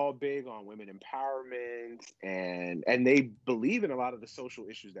they're all big on women empowerment and they believe in a lot of the social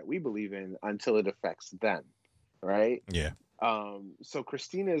issues that we believe in until it affects them, right? Yeah. So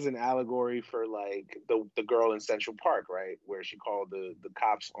Christina is an allegory for like the girl in Central Park, right, where she called the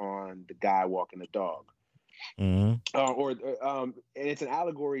cops on the guy walking the dog. Mm-hmm. And it's an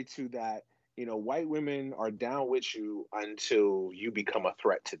allegory to that, white women are down with you until you become a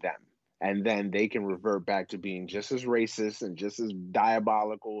threat to them. And then they can revert back to being just as racist and just as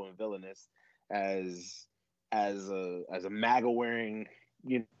diabolical and villainous as a MAGA wearing,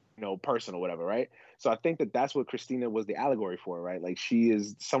 person or whatever, right? So I think that's what Christina was the allegory for, right? Like she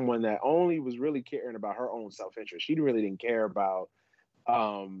is someone that only was really caring about her own self-interest. She really didn't care about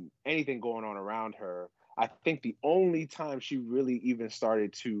anything going on around her. I think the only time she really even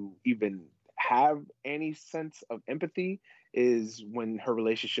started to even have any sense of empathy is when her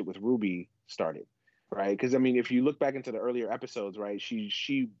relationship with Ruby started, right? Because I mean, if you look back into the earlier episodes, right,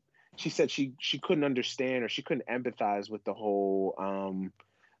 she said she couldn't understand or she couldn't empathize with the whole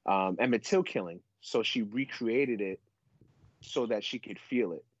Emmett Till killing, so she recreated it so that she could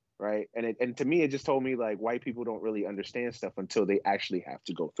feel it, right? And to me, it just told me like white people don't really understand stuff until they actually have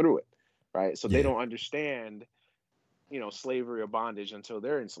to go through it, right? So they don't understand, slavery or bondage until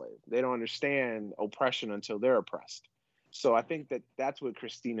they're enslaved. They don't understand oppression until they're oppressed. So I think that's what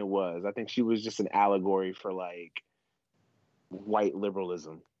Christina was. I think she was just an allegory for like white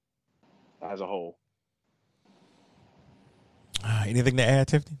liberalism as a whole. Anything to add,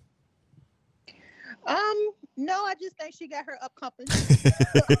 Tiffany? No, I just think she got her up company. I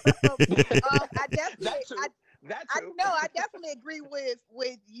definitely agree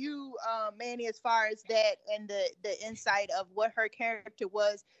with you, Manny, as far as that and the insight of what her character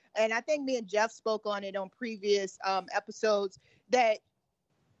was. And I think me and Jeff spoke on it on previous episodes that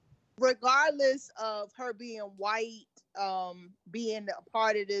regardless of her being white, being a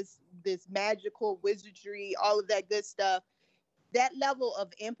part of this magical wizardry, all of that good stuff, that level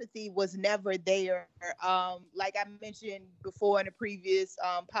of empathy was never there. Like I mentioned before in a previous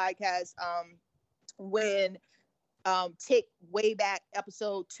podcast, when Tick way back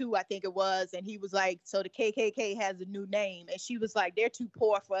episode 2, I think it was, and he was like, so the KKK has a new name, and she was like, they're too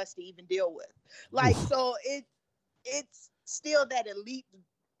poor for us to even deal with. Like, so it's still that elitism,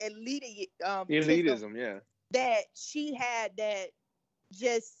 yeah, that she had, that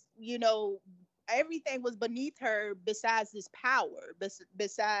just, everything was beneath her besides this power,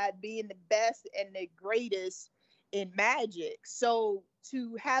 beside being the best and the greatest in magic. So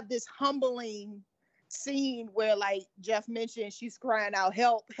to have this humbling scene where, like Jeff mentioned, she's crying out,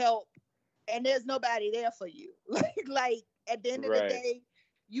 help, help, and there's nobody there for you. like at the end of the day,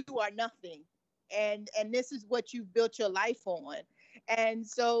 you are nothing. And this is what you've built your life on. And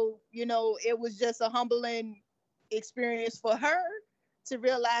so, it was just a humbling experience for her to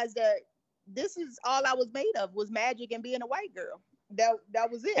realize that this is all I was made of, was magic and being a white girl. That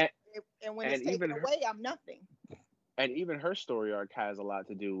was it. And when it's taken away, I'm nothing. And even her story arc has a lot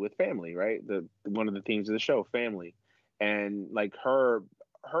to do with family, right? One of the themes of the show, family. And like her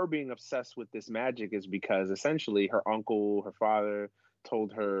being obsessed with this magic is because essentially her uncle, her father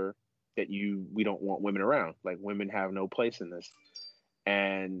told her that we don't want women around. Like, women have no place in this.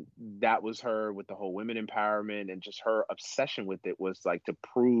 And that was her with the whole women empowerment, and just her obsession with it was like to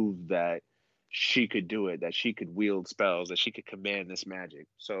prove that she could do it, that she could wield spells, that she could command this magic.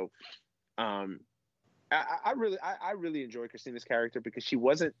 So I really enjoy Christina's character because she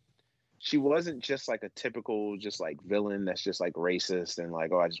wasn't just like a typical just like villain that's just like racist and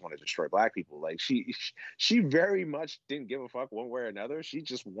like, oh, I just want to destroy black people. Like she very much didn't give a fuck one way or another. She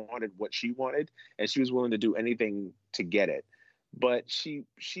just wanted what she wanted, and she was willing to do anything to get it. But she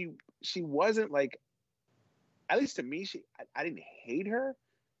wasn't like, at least to me, I didn't hate her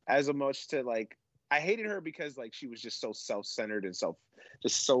as much to like, I hated her because like she was just so self-centered and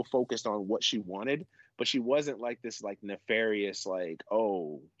just so focused on what she wanted. But she wasn't like this like nefarious, like,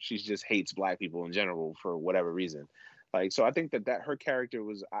 oh, she just hates black people in general for whatever reason. Like, so I think that her character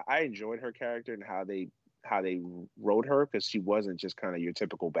was, I enjoyed her character and how they wrote her, because she wasn't just kind of your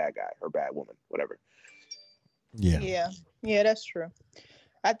typical bad guy or bad woman, whatever. Yeah, that's true.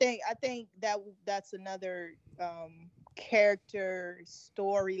 I think that's another character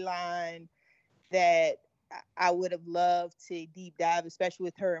storyline that I would have loved to deep dive, especially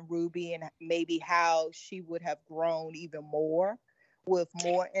with her and Ruby, and maybe how she would have grown even more with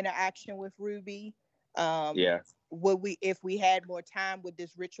more interaction with Ruby. Yeah. Would we, if we had more time, would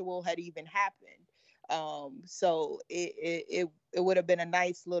this ritual had even happened? So it would have been a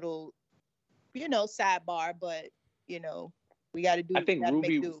nice little, sidebar, but we got to do. I think gotta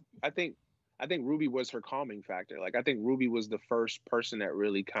Ruby. make do. I think Ruby was her calming factor. Like, I think Ruby was the first person that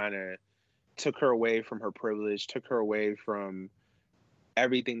really kind of took her away from her privilege, took her away from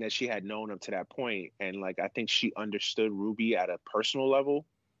everything that she had known up to that point. And like, I think she understood Ruby at a personal level.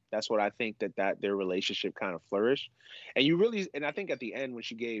 That's what I think that their relationship kind of flourished. And I think at the end when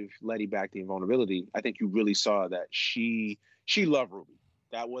she gave Letty back the invulnerability, I think you really saw that she loved Ruby.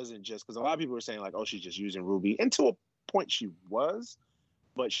 That wasn't just because a lot of people were saying like, oh, she's just using Ruby. And to a point she was,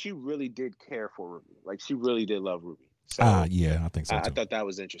 but she really did care for Ruby. Like, she really did love Ruby. So yeah, I think so too. I thought that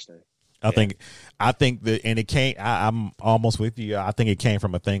was interesting. I think that, and it came, I'm almost with you. I think it came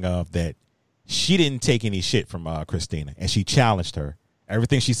from a thing of that she didn't take any shit from Christina, and she challenged her.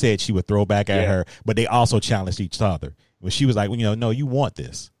 Everything she said, she would throw back at her, but they also challenged each other. When she was like, no, you want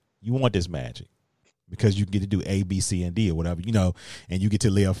this magic because you get to do A, B, C, and D or whatever, and you get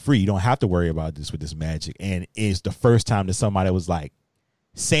to live free. You don't have to worry about this with this magic. And it's the first time that somebody was like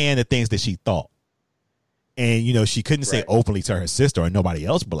saying the things that she thought. And, she couldn't say openly to her sister or nobody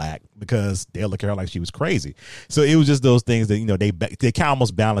else black because they'll look at her like she was crazy. So it was just those things that, they kind of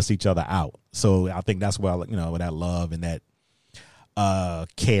almost balance each other out. So I think that's where, where that love and that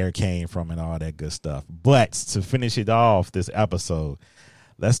care came from and all that good stuff. But to finish it off this episode,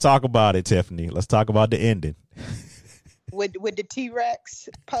 let's talk about it, Tiffany. Let's talk about the ending. With the T-Rex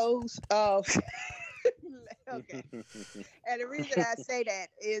pose. Oh. Okay. And the reason I say that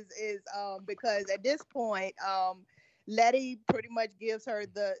is because at this point, Letty pretty much gives her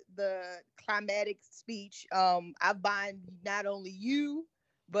the climatic speech. I bind not only you,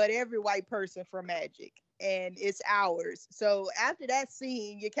 but every white person for magic, and it's ours. So after that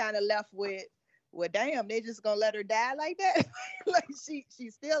scene, you're kind of left with, well, damn, they just gonna let her die like that? Like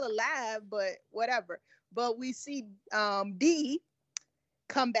she's still alive, but whatever. But we see Dee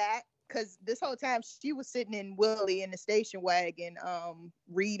come back. Because this whole time she was sitting in Willie in the station wagon,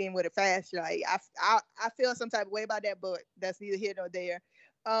 reading with a flashlight. I feel some type of way about that, but that's neither here nor there.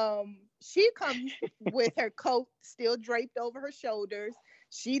 She comes with her coat still draped over her shoulders.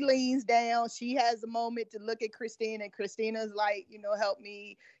 She leans down. She has a moment to look at Christina, and Christina's like, help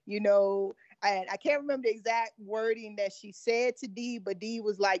me, and I can't remember the exact wording that she said to Dee, but Dee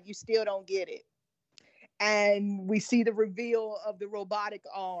was like, you still don't get it. And we see the reveal of the robotic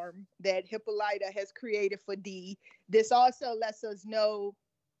arm that Hippolyta has created for Dee. This also lets us know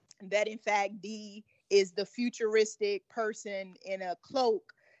that, in fact, Dee is the futuristic person in a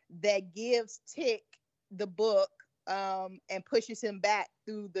cloak that gives Tick the book and pushes him back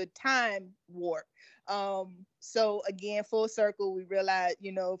through the time warp. So, again, full circle, we realize,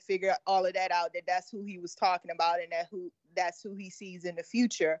 figure all of that out, that that's who he was talking about and that's who he sees in the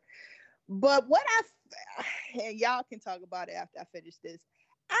future. But what and y'all can talk about it after I finish this,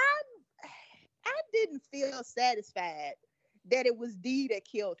 I didn't feel satisfied that it was Dee that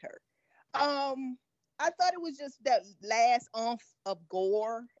killed her. I thought it was just that last oomph of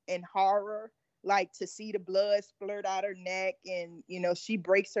gore and horror, like to see the blood splurt out her neck and, she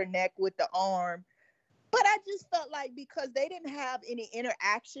breaks her neck with the arm. But I just felt like because they didn't have any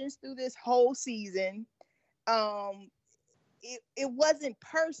interactions through this whole season, it wasn't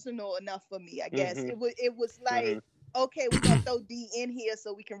personal enough for me, I guess. Mm-hmm. It was like, okay, we're gonna throw Dee in here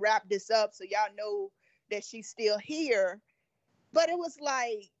so we can wrap this up so y'all know that she's still here. But it was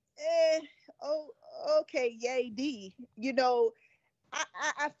like, okay, yay, Dee.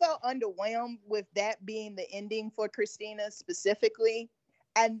 I felt underwhelmed with that being the ending for Christina specifically.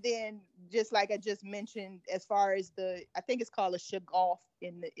 And then just like I just mentioned, as far as I think it's called a Shoggoth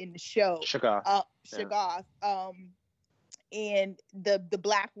in the show. Shoggoth. Shoggoth. And the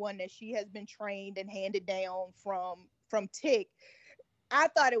black one that she has been trained and handed down from Tick. I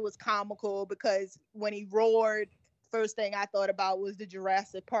thought it was comical because when he roared, first thing I thought about was the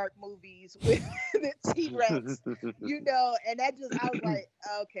Jurassic Park movies with the T-Rex, and that just, I was like,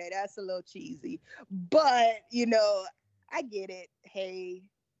 okay, that's a little cheesy. But, I get it. Hey,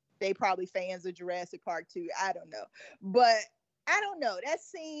 they probably fans of Jurassic Park too. I don't know. But I don't know. That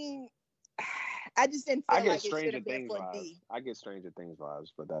scene, I just didn't feel like it should have been for Dee. I get Stranger Things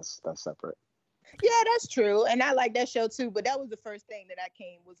vibes, but that's separate. Yeah, that's true. And I like that show too, but that was the first thing that I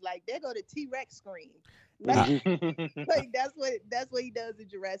came was like, there go the T-Rex scream. Like, that's what he does in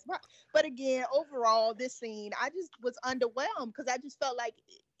Jurassic Park. But again, overall, this scene, I just was underwhelmed because I just felt like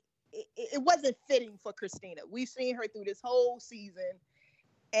it wasn't fitting for Christina. We've seen her through this whole season,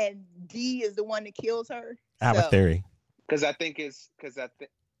 and Dee is the one that kills her. I have a theory. Because I think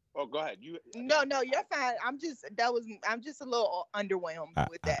Oh, go ahead. No, you're fine. I'm just a little underwhelmed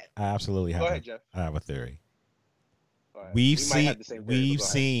with that. I absolutely have. Go ahead, Jeff. I have a theory. We might have the same theory, we've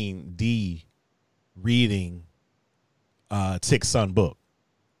seen D reading Tick's Son book.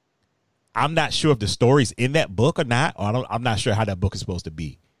 I'm not sure if the story's in that book or not. Or I'm not sure how that book is supposed to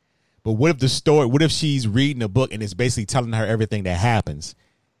be. But what if she's reading a book and it's basically telling her everything that happens,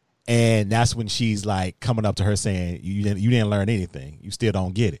 and that's when she's like coming up to her saying, you didn't learn anything. You still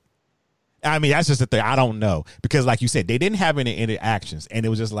don't get it. I mean, that's just the thing. I don't know, because like you said, they didn't have any interactions, and it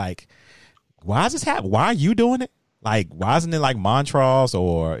was just like, why is this happening? Why are you doing it? Like, why isn't it like Montrose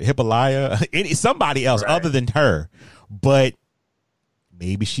or Hippolyta, somebody else other than her? But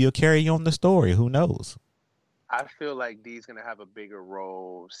maybe she'll carry on the story. Who knows? I feel like Dee's going to have a bigger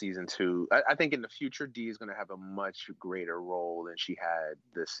role season 2. I think in the future, Dee is going to have a much greater role than she had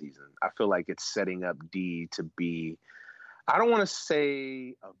this season. I feel like it's setting up Dee to be, I don't want to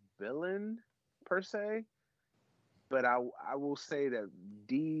say a villain per se, but I will say that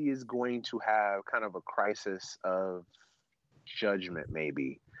Dee is going to have kind of a crisis of judgment,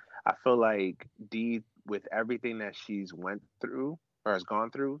 maybe. I feel like Dee, with everything that she's went through or has gone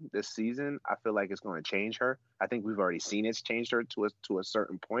through this season, I feel like it's going to change her. I think we've already seen it's changed her to a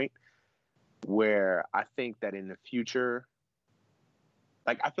certain point, where I think that in the future,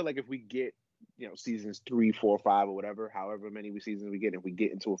 like, I feel like if we get, seasons 3, 4, 5, or whatever, however many seasons we get, if we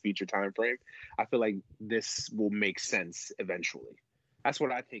get into a future time frame, I feel like this will make sense eventually. That's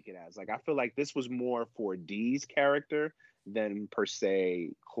what I take it as. Like, I feel like this was more for Dee's character than per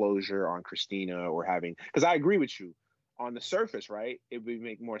se closure on Christina, or having, because I agree with you. On the surface, right, it would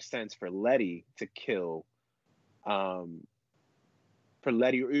make more sense for Letty to kill, for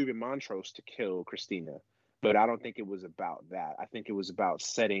Letty or even Montrose to kill Christina. But I don't think it was about that. I think it was about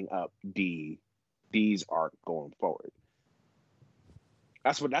setting up Dee's arc going forward.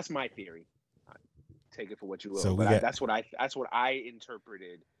 That's my theory. Take it for what you will. So that's what I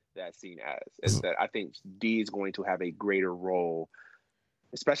interpreted that scene as, is that I think Dee is going to have a greater role,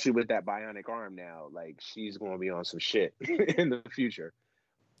 especially with that bionic arm now. Like, she's going to be on some shit in the future,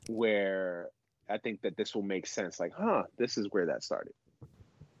 where I think that this will make sense. Like, this is where that started.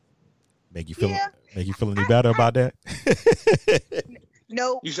 Make you feel any better about that?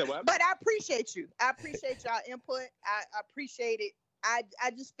 No. You said what? But I appreciate you. I appreciate y'all input. I appreciate it. I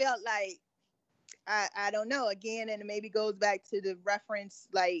just felt like, I don't know, again, and it maybe goes back to the reference,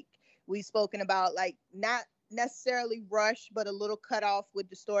 like we've spoken about, like, not necessarily rush, but a little cut off with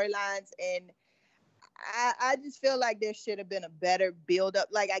the storylines. And I just feel like there should have been a better build up.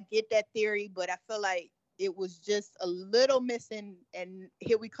 Like, I get that theory, but I feel like it was just a little missing. And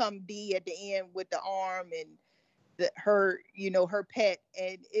here we come, Dee at the end with the arm and her pet,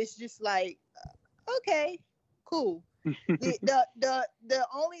 and it's just like, okay, cool. The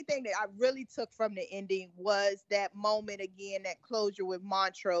only thing that I really took from the ending was that moment again, that closure with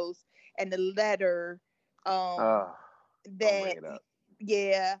Montrose and the letter that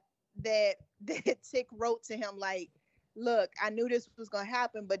Tick wrote to him, like, look, I knew this was gonna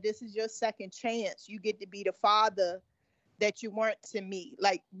happen, but this is your second chance. You get to be the father that you weren't to me.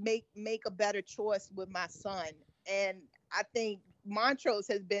 Like, make a better choice with my son. And I think Montrose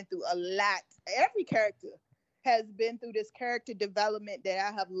has been through a lot. Every character has been through this character development that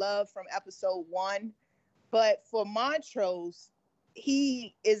I have loved from episode 1. But for Montrose,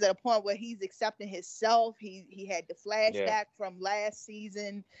 he is at a point where he's accepting himself. He had the flashback from last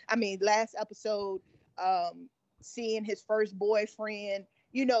episode, seeing his first boyfriend,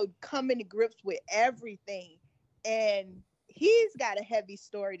 coming to grips with everything. And he's got a heavy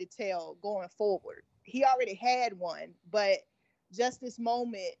story to tell going forward. He already had one, but just this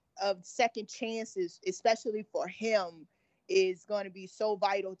moment of second chances, especially for him, is going to be so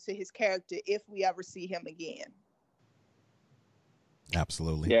vital to his character if we ever see him again.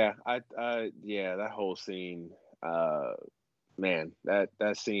 Absolutely. Yeah, that whole scene, man, that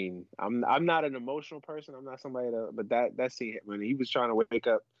scene. I'm not an emotional person. I'm not somebody but that scene, when he was trying to wake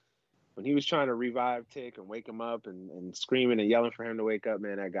up, when he was trying to revive Tick and wake him up and screaming and yelling for him to wake up,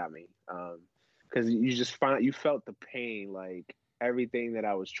 man, that got me. Because you felt the pain, like everything that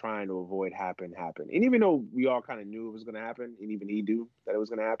I was trying to avoid happened. And even though we all kind of knew it was going to happen, and even he knew that it was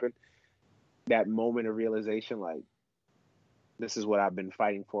going to happen, that moment of realization, like, this is what I've been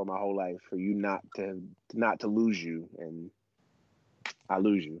fighting for my whole life, for you not to lose you, and I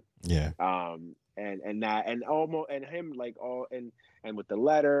lose you. Yeah. And him, like, and with the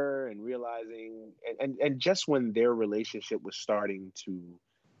letter, and realizing, and just when their relationship was starting to,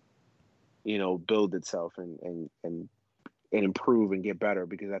 build itself and improve and get better,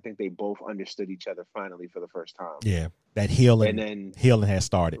 because I think they both understood each other finally for the first time. Yeah, that healing has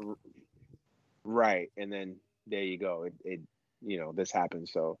started. Right, and then there you go. It this happened.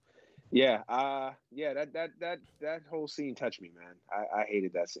 So yeah, that whole scene touched me, man. I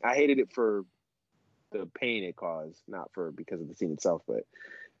hated that scene. I hated it for the pain it caused, not because of the scene itself. But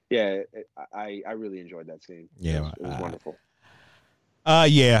yeah, I really enjoyed that scene. Yeah, it was wonderful.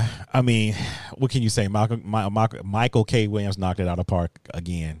 Yeah. I mean, what can you say? Michael K. Williams knocked it out of the park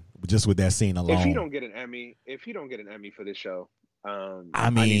again, just with that scene alone. If he don't get an Emmy for this show, I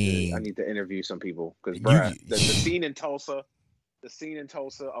mean, I need to interview some people, because the scene in Tulsa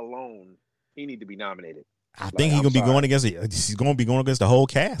alone, he need to be nominated. I think he's gonna be going against the whole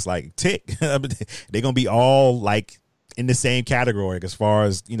cast, like Tick. They're gonna be all like in the same category as far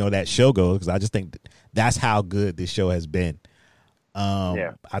as that show goes, because I just think that's how good this show has been.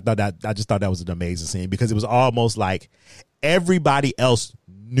 I just thought that was an amazing scene, because it was almost like everybody else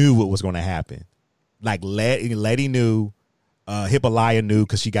knew what was going to happen. Like Letty knew, Hippolyta knew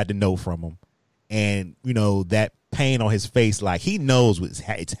because she got the note from him, and that pain on his face, like he knows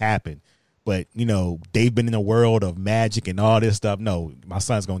it's happened. But they've been in a world of magic and all this stuff. No, my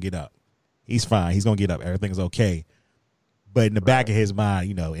son's gonna get up. He's fine. He's gonna get up. Everything's okay. But in the back of his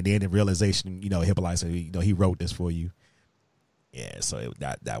mind, and then the realization, Hippolyta said, he wrote this for you. Yeah, so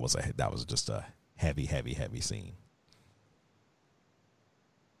that was just a heavy scene.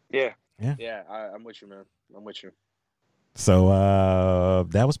 Yeah. I'm with you, man. I'm with you. So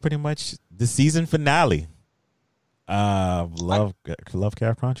that was pretty much the season finale.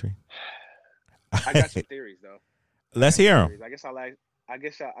 Lovecraft Country. I got some theories though. Let's hear them. I guess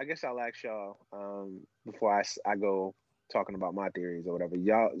I'll ask y'all before I go talking about my theories or whatever.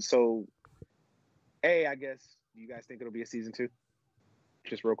 Y'all, so I guess, do you guys think it'll be a season 2?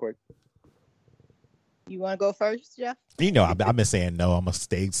 Just real quick. You want to go first, Jeff? I've been saying no. I'm gonna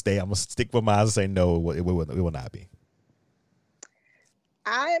stay. I'm gonna stick with mine and say no. It will not be.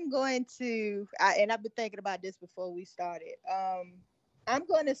 I am going to, and I've been thinking about this before we started. I'm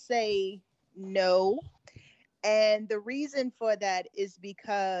going to say no. And the reason for that is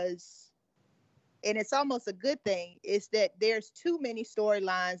because, and it's almost a good thing, is that there's too many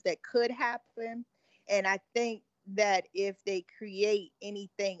storylines that could happen. And I think that if they create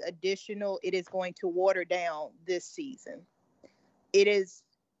anything additional, it is going to water down this season. It is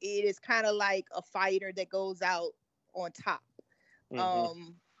kind of like a fighter that goes out on top.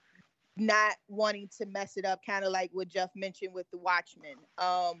 Mm-hmm. Not wanting to mess it up, kind of like what Jeff mentioned with the Watchmen.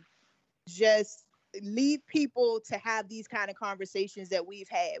 Just leave people to have these kind of conversations that we've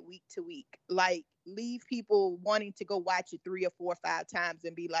had week to week. Like, leave people wanting to go watch it 3 or 4 or 5 times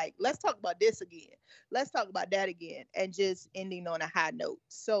and be like, let's talk about this again. Let's talk about that again. And just ending on a high note.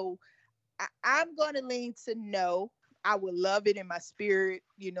 So I'm going to lean to no. I would love it in my spirit,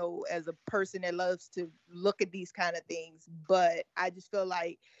 as a person that loves to look at these kind of things. But I just feel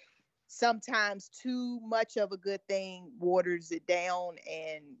like sometimes too much of a good thing waters it down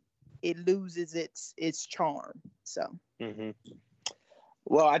and it loses its charm. So. Mm-hmm.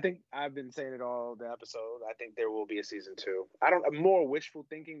 Well, I think I've been saying it all the episode. I think there will be a season 2. I'm more wishful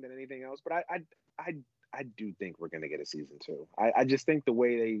thinking than anything else, but I do think we're going to get a season 2. I just think the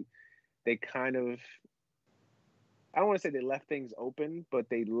way they kind of, I don't want to say they left things open, but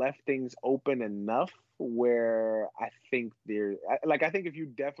they left things open enough where I think I think if you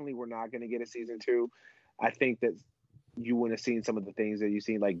definitely were not going to get a season 2, I think that you wouldn't have seen some of the things that you've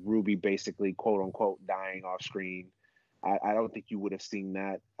seen, like Ruby basically, quote unquote, dying off screen. I don't think you would have seen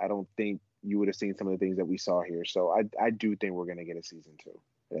that. I don't think you would have seen some of the things that we saw here. So I do think we're going to get a season 2.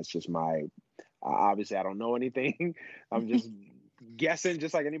 That's just my, obviously I don't know anything. I'm just guessing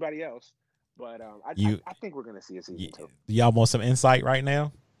just like anybody else. But I think we're going to see a season 2. Y'all want some insight right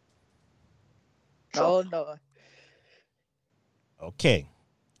now? Oh, no. Okay.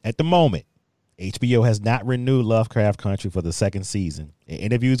 At the moment, HBO has not renewed Lovecraft Country for the 2nd season. In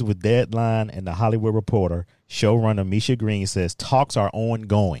interviews with Deadline and The Hollywood Reporter, showrunner Misha Green says talks are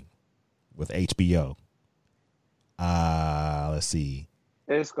ongoing with HBO. Let's see.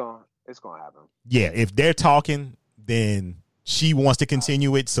 It's going to happen. Yeah, if they're talking, then she wants to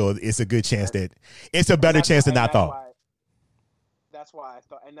continue it, so it's a good chance that it's a better chance than I thought. That's why I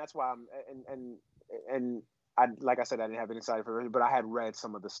thought, and that's why I'm, and I, like I said, I didn't have any insight for it, but I had read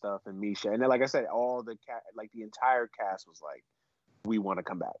some of the stuff in Misha, and then, like I said, all the the entire cast was like, we want to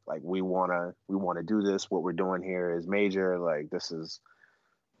come back, like we want to do this. What we're doing here is major. Like, this is,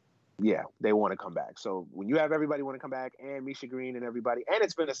 yeah, they want to come back. So when you have everybody want to come back, and Misha Green and everybody, and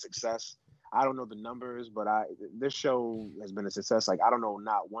it's been a success. I don't know the numbers, but this show has been a success. Like, I don't know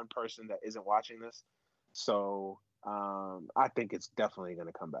not one person that isn't watching this. So I think it's definitely going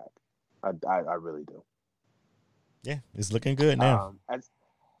to come back. I really do. Yeah, it's looking good now.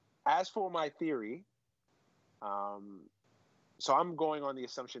 As for my theory, so I'm going on the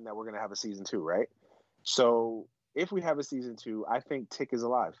assumption that we're going to have a season 2, right? So if we have a season 2, I think Tick is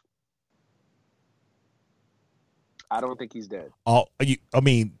alive. I don't think he's dead. I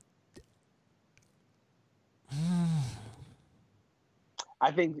mean,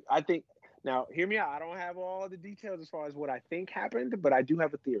 I think. Now, hear me out. I don't have all the details as far as what I think happened, but I do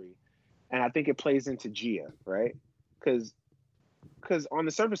have a theory, and I think it plays into Gia, right? Because on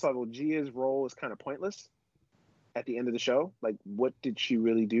the surface level, Gia's role is kind of pointless at the end of the show. Like, what did she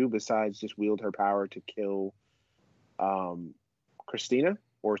really do besides just wield her power to kill Christina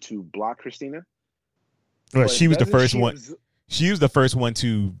or to block Christina? Well, she was the first one. She was the first one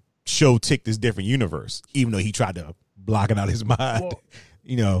to show Tick this different universe, even though he tried to block it out of his mind.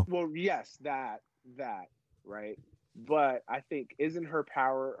 Well, Well, yes, that right. But I think, isn't her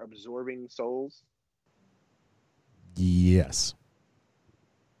power absorbing souls? Yes.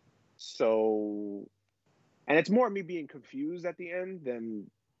 So, and it's more me being confused at the end than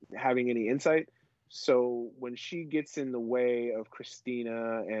having any insight. So when she gets in the way of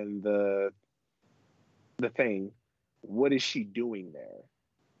Christina and the thing, what is she doing there?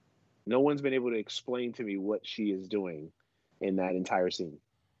 No one's been able to explain to me what she is doing in that entire scene.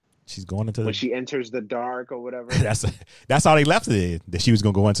 She's going into when she enters the dark or whatever. That's how they left it. That she was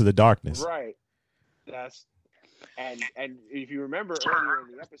going to go into the darkness. Right. And if you remember earlier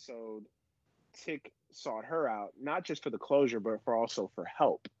in the episode, Tick sought her out not just for the closure, but for also for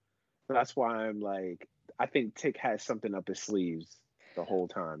help. That's why I'm like, I think Tick has something up his sleeves the whole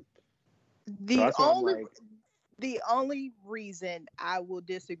time. The only reason I will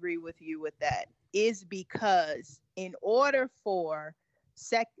disagree with you with that is because in order for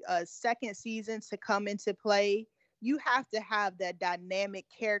second season to come into play, you have to have that dynamic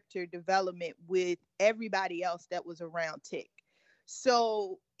character development with everybody else that was around Tick.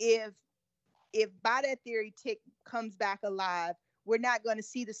 So if by that theory Tick comes back alive, we're not going to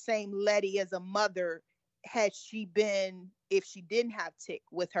see the same Letty as a mother had she been, if she didn't have Tick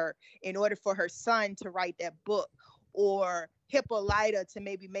with her, in order for her son to write that book, or Hippolyta to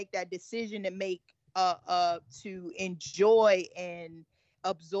maybe make that decision to enjoy and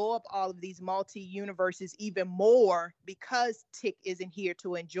absorb all of these multi-universes even more because Tick isn't here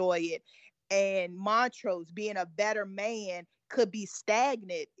to enjoy it. And Montrose, being a better man, could be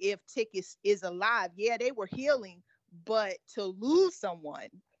stagnant if Tick is alive. Yeah, they were healing, but to lose someone,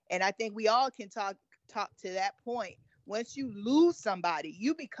 and I think we all can talk to that point. Once you lose somebody,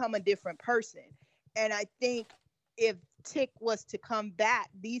 you become a different person. And I think if Tick was to come back,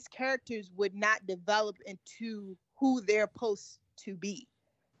 these characters would not develop into who they're supposed to be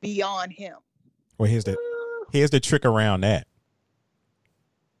beyond him. Well, here's the trick around that.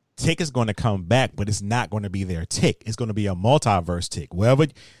 Tick is going to come back, but it's not going to be their Tick. It's going to be a multiverse Tick. Wherever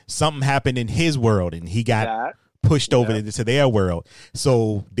something happened in his world and he got pushed over into their world.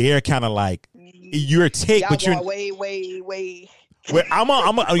 So they're kind of like, you're Tick, but you're way. Well,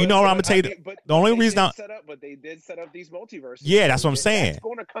 you know what I'm gonna tell you. The only reason they did set up these multiverses. Yeah, that's what I'm saying. It's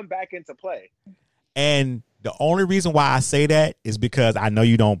going to come back into play. And the only reason why I say that is because I know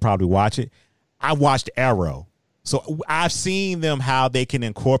you don't probably watch it. I watched Arrow, so I've seen them how they can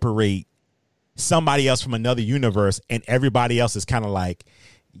incorporate somebody else from another universe, and everybody else is kind of like,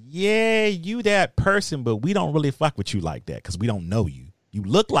 yeah, you that person, but we don't really fuck with you like that because we don't know you. You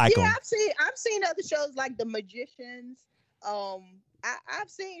look like them. I've seen other shows like The Magicians. I've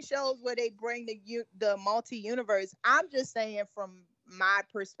seen shows where they bring the multi-universe. I'm just saying from my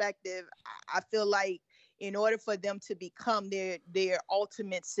perspective, I feel like in order for them to become their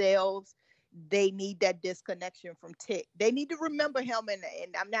ultimate selves, they need that disconnection from Tick. They need to remember him, and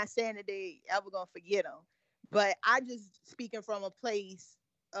I'm not saying that they ever gonna forget him, but I just speaking from a place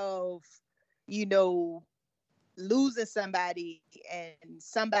of, losing somebody and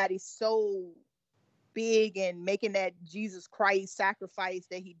somebody so big and making that Jesus Christ sacrifice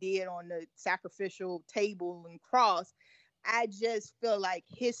that he did on the sacrificial table and cross. I just feel like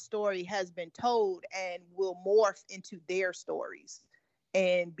his story has been told and will morph into their stories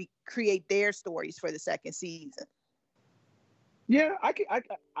and create their stories for the second season. Yeah,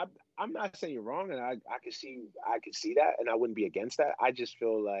 I'm not saying you're wrong, and I can see that, and I wouldn't be against that. I just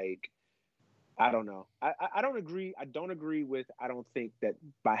feel like, I don't know. I don't agree. I don't think that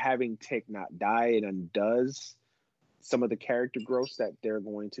by having Tick not die, it undoes some of the character growth that they're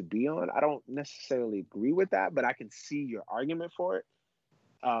going to be on. I don't necessarily agree with that, but I can see your argument for it.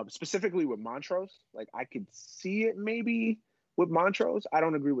 Specifically with Montrose, like I could see it maybe with Montrose. I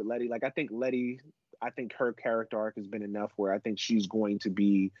don't agree with Letty. Like I think Letty, I think her character arc has been enough where I think she's going to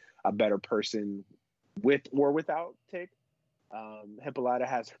be a better person with or without Tick. Hippolyta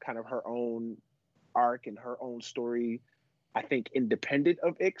has kind of her own arc and her own story, I think, independent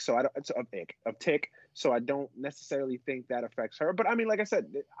of Tick. So I don't necessarily think that affects her. But I mean, like I said,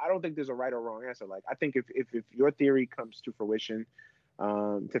 I don't think there's a right or wrong answer. Like, I think if your theory comes to fruition,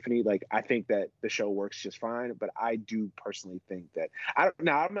 Tiffany, like, I think that the show works just fine. But I do personally think that I'm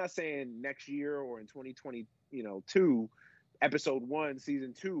not saying next year or in 2022, episode 1,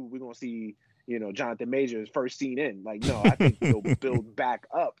 season 2, we're gonna see, Jonathan Majors first scene in. Like, no, I think they'll build back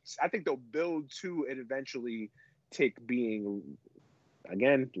up. I think they'll build to it eventually. Tick being,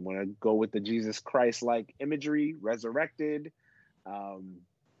 again, you want to go with the Jesus Christ-like imagery, resurrected,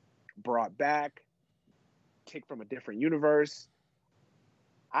 brought back, Tick from a different universe.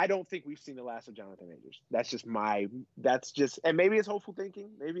 I don't think we've seen the last of Jonathan Majors. And maybe it's hopeful thinking,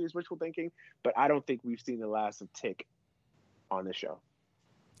 maybe it's wishful thinking, but I don't think we've seen the last of Tick on the show.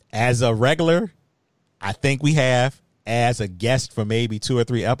 As a regular, I think we have. As a guest for maybe 2 or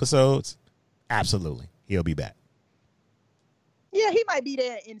 3 episodes, absolutely, he'll be back. Yeah, he might be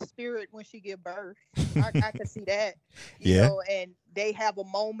there in spirit when she give birth. I can see that. You Yeah. know, and they have a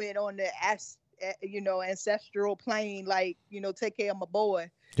moment on the ancestral plane, like, take care of my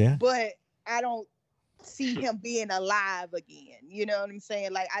boy. Yeah. But I don't see him being alive again. You know what I'm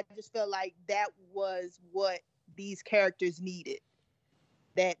saying? Like, I just felt like that was what these characters needed.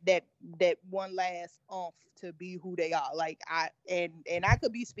 That one last oomph to be who they are. Like, I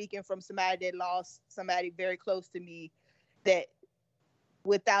could be speaking from somebody that lost somebody very close to me, that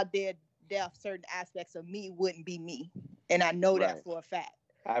without their death, certain aspects of me wouldn't be me, and I know that for a fact.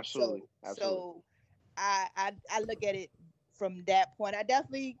 Absolutely. So I look at it from that point. I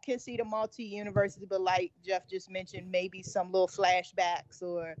definitely can see the multi-universes, but like Jeff just mentioned, maybe some little flashbacks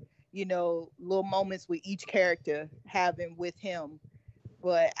or little moments with each character having with him.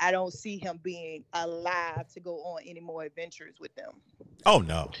 But I don't see him being alive to go on any more adventures with them. Oh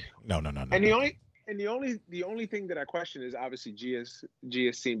no. And the only thing that I question is obviously Gia's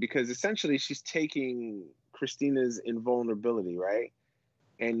scene, because essentially she's taking Christina's invulnerability, right?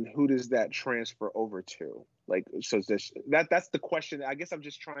 And who does that transfer over to? Like, so that's the question. I guess I'm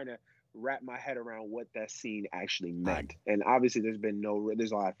just trying to wrap my head around what that scene actually meant. Right. And obviously there's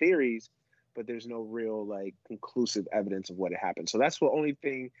a lot of theories, but there's no real like conclusive evidence of what had happened. So that's the only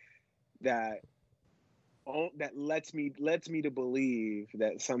thing that lets me to believe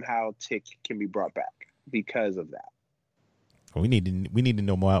that somehow Tick can be brought back because of that. We need to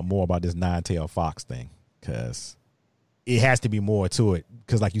know more about this nine-tailed fox thing, because it has to be more to it.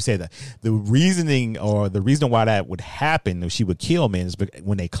 Because like you said, the reasoning or the reason why that would happen, if she would kill men, is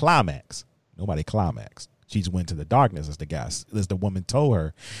when they climax. Nobody climaxed. She just went to the darkness, as the woman told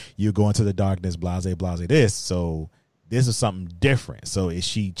her, you're going to the darkness, blase, this. So this is something different. So is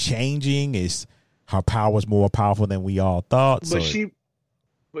she changing? Is her powers more powerful than we all thought? But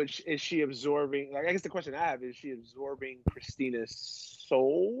is she absorbing? Like, I guess the question I have is she absorbing Christina's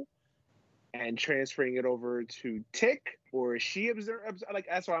soul and transferring it over to Tick, or is she like?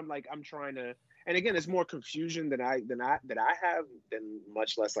 That's why I'm trying to. And again, it's more confusion than I have, than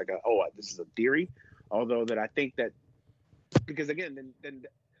much less like this is a theory. Although that I think that, because again, then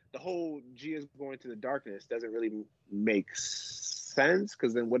the whole Gia's going to the darkness doesn't really make sense,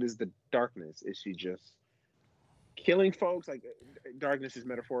 because then what is the darkness? Is she just killing folks? Like, darkness is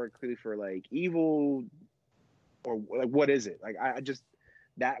metaphorically for like evil, or like what is it? Like, I just,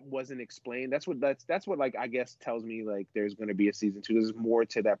 that wasn't explained. That's what like I guess tells me like there's going to be a season 2. There's more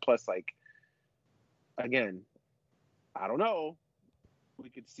to that. Plus, like, again, I don't know. We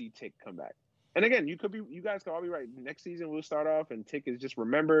could see Tick come back. And again, you guys could all be right. Next season we'll start off and Tick is just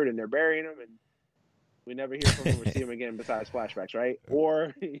remembered and they're burying him and we never hear from him or see him again besides flashbacks, right?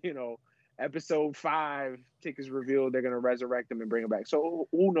 Or, episode 5, Tick is revealed, they're going to resurrect him and bring him back. So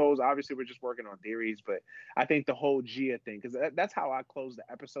who knows? Obviously, we're just working on theories, but I think the whole Gia thing, because that's how I closed the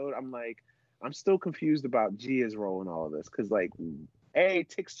episode. I'm like, I'm still confused about Gia's role in all of this, because like,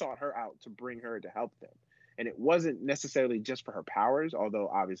 Tick sought her out to bring her to help them. And it wasn't necessarily just for her powers, although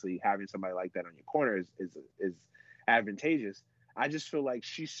obviously having somebody like that on your corner is advantageous. I just feel like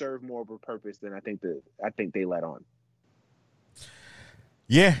she served more of a purpose than I think they let on.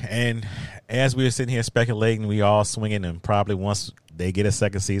 Yeah, and as we were sitting here speculating, we all swinging, and probably once they get a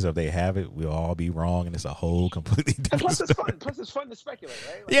second season, if they have it, we'll all be wrong, and it's a whole completely different. Plus, it's fun. Plus, it's fun to speculate,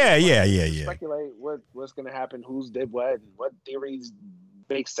 right? Like, yeah. Speculate what's going to happen, who's did what, and what theories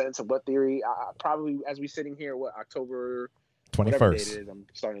make sense of what theory. Probably as we sitting here, October 21st. I'm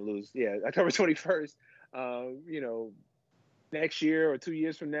starting to lose. Yeah, October 21st. next year or 2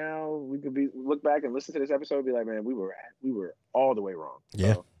 years from now, we could look back and listen to this episode and be like, man, we were all the way wrong.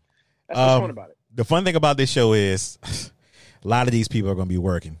 Yeah. So that's what's fun about it. The fun thing about this show is a lot of these people are going to be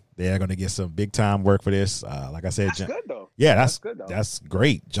working. They're going to get some big time work for this. Like I said, that's good though. Yeah, that's good though. That's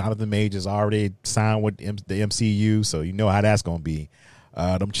great. Jonathan Majors already signed with the MCU, so you know how that's going to be.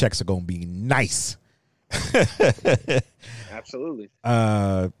 Them checks are going to be nice. Absolutely.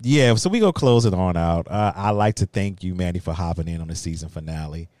 Yeah, so we gonna close it on out. I'd like to thank you, Manny, for hopping in on the season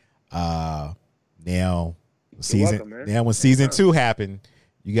finale. Now when season 2 happened,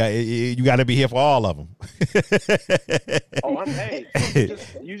 you got to be here for all of them.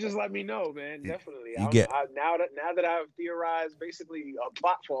 You just let me know, man. Definitely. Now that I've theorized basically a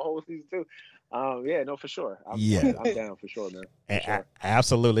plot for a whole season 2. Yeah, no, for sure. I'm down for sure, man. I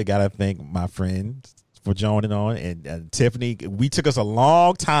absolutely got to thank my friends for joining on, and Tiffany. We took us a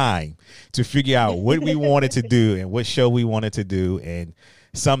long time to figure out what we wanted to do and what show we wanted to do, and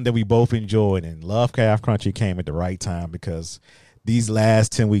something that we both enjoyed. And Lovecraft Country came at the right time because these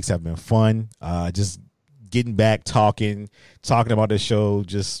last 10 weeks have been fun. Just getting back, talking about the show,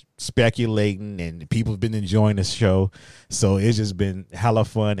 just speculating, and people have been enjoying the show. So it's just been hella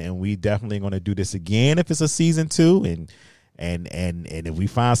fun, and we definitely going to do this again if it's a season 2, and if we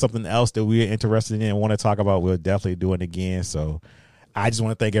find something else that we're interested in and want to talk about, we'll definitely do it again. So I just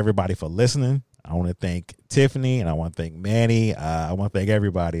want to thank everybody for listening. I want to thank Tiffany, and I want to thank Manny. I want to thank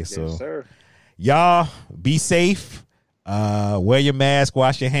everybody. Yes, so sir. Y'all be safe. Wear your mask,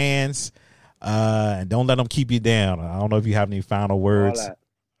 wash your hands, and don't let them keep you down. I don't know if you have any final words,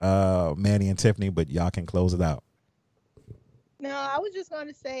 Manny and Tiffany, but y'all can close it out. No, I was just going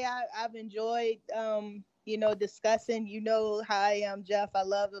to say I've enjoyed discussing, how I am, Jeff. I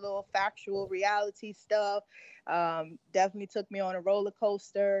love the little factual reality stuff. Definitely took me on a roller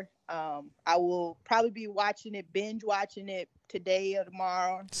coaster. I will probably be binge watching it today or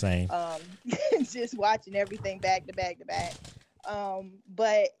tomorrow. Same. Just watching everything back to back to back.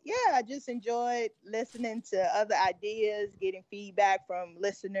 But yeah, I just enjoyed listening to other ideas, getting feedback from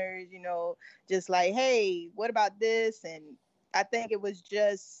listeners, just like, hey, what about this? And I think it was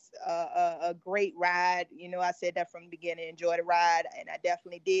just a great ride. I said that from the beginning, enjoy the ride, and I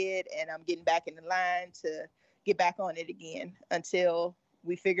definitely did. And I'm getting back in the line to get back on it again until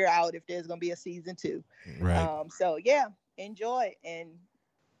we figure out if there's going to be a season 2. Right. So yeah, enjoy and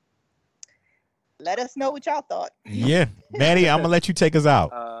let us know what y'all thought. Yeah. Manny, I'm going to let you take us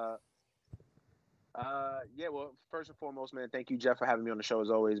out. Yeah, well, first and foremost, man, thank you, Jeff, for having me on the show as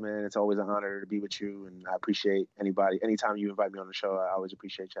always, man. It's always an honor to be with you, and I appreciate anytime you invite me on the show, I always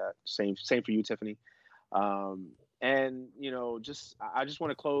appreciate that. Same for you, Tiffany. And, I just want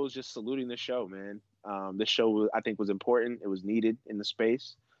to close just saluting this show, man. This show, I think, was important. It was needed in the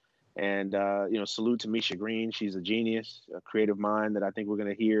space. And, salute to Misha Green. She's a genius, a creative mind that I think we're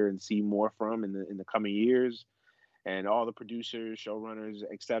going to hear and see more from in the coming years. And all the producers, showrunners,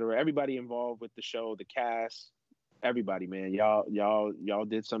 etc., everybody involved with the show, the cast, everybody, man, y'all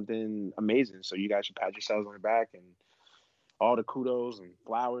did something amazing. So you guys should pat yourselves on the back, and all the kudos and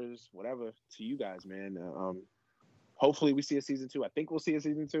flowers, whatever, to you guys, man. Hopefully we see a season 2. I think we'll see a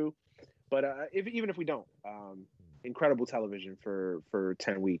season 2, but even if we don't, incredible television for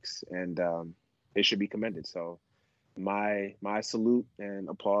 10 weeks, and it should be commended. So my salute and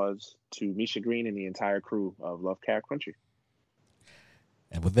applause to Misha Green and the entire crew of Lovecraft Country.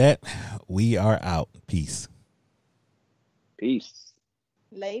 And with that, we are out. Peace. Peace.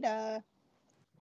 Later.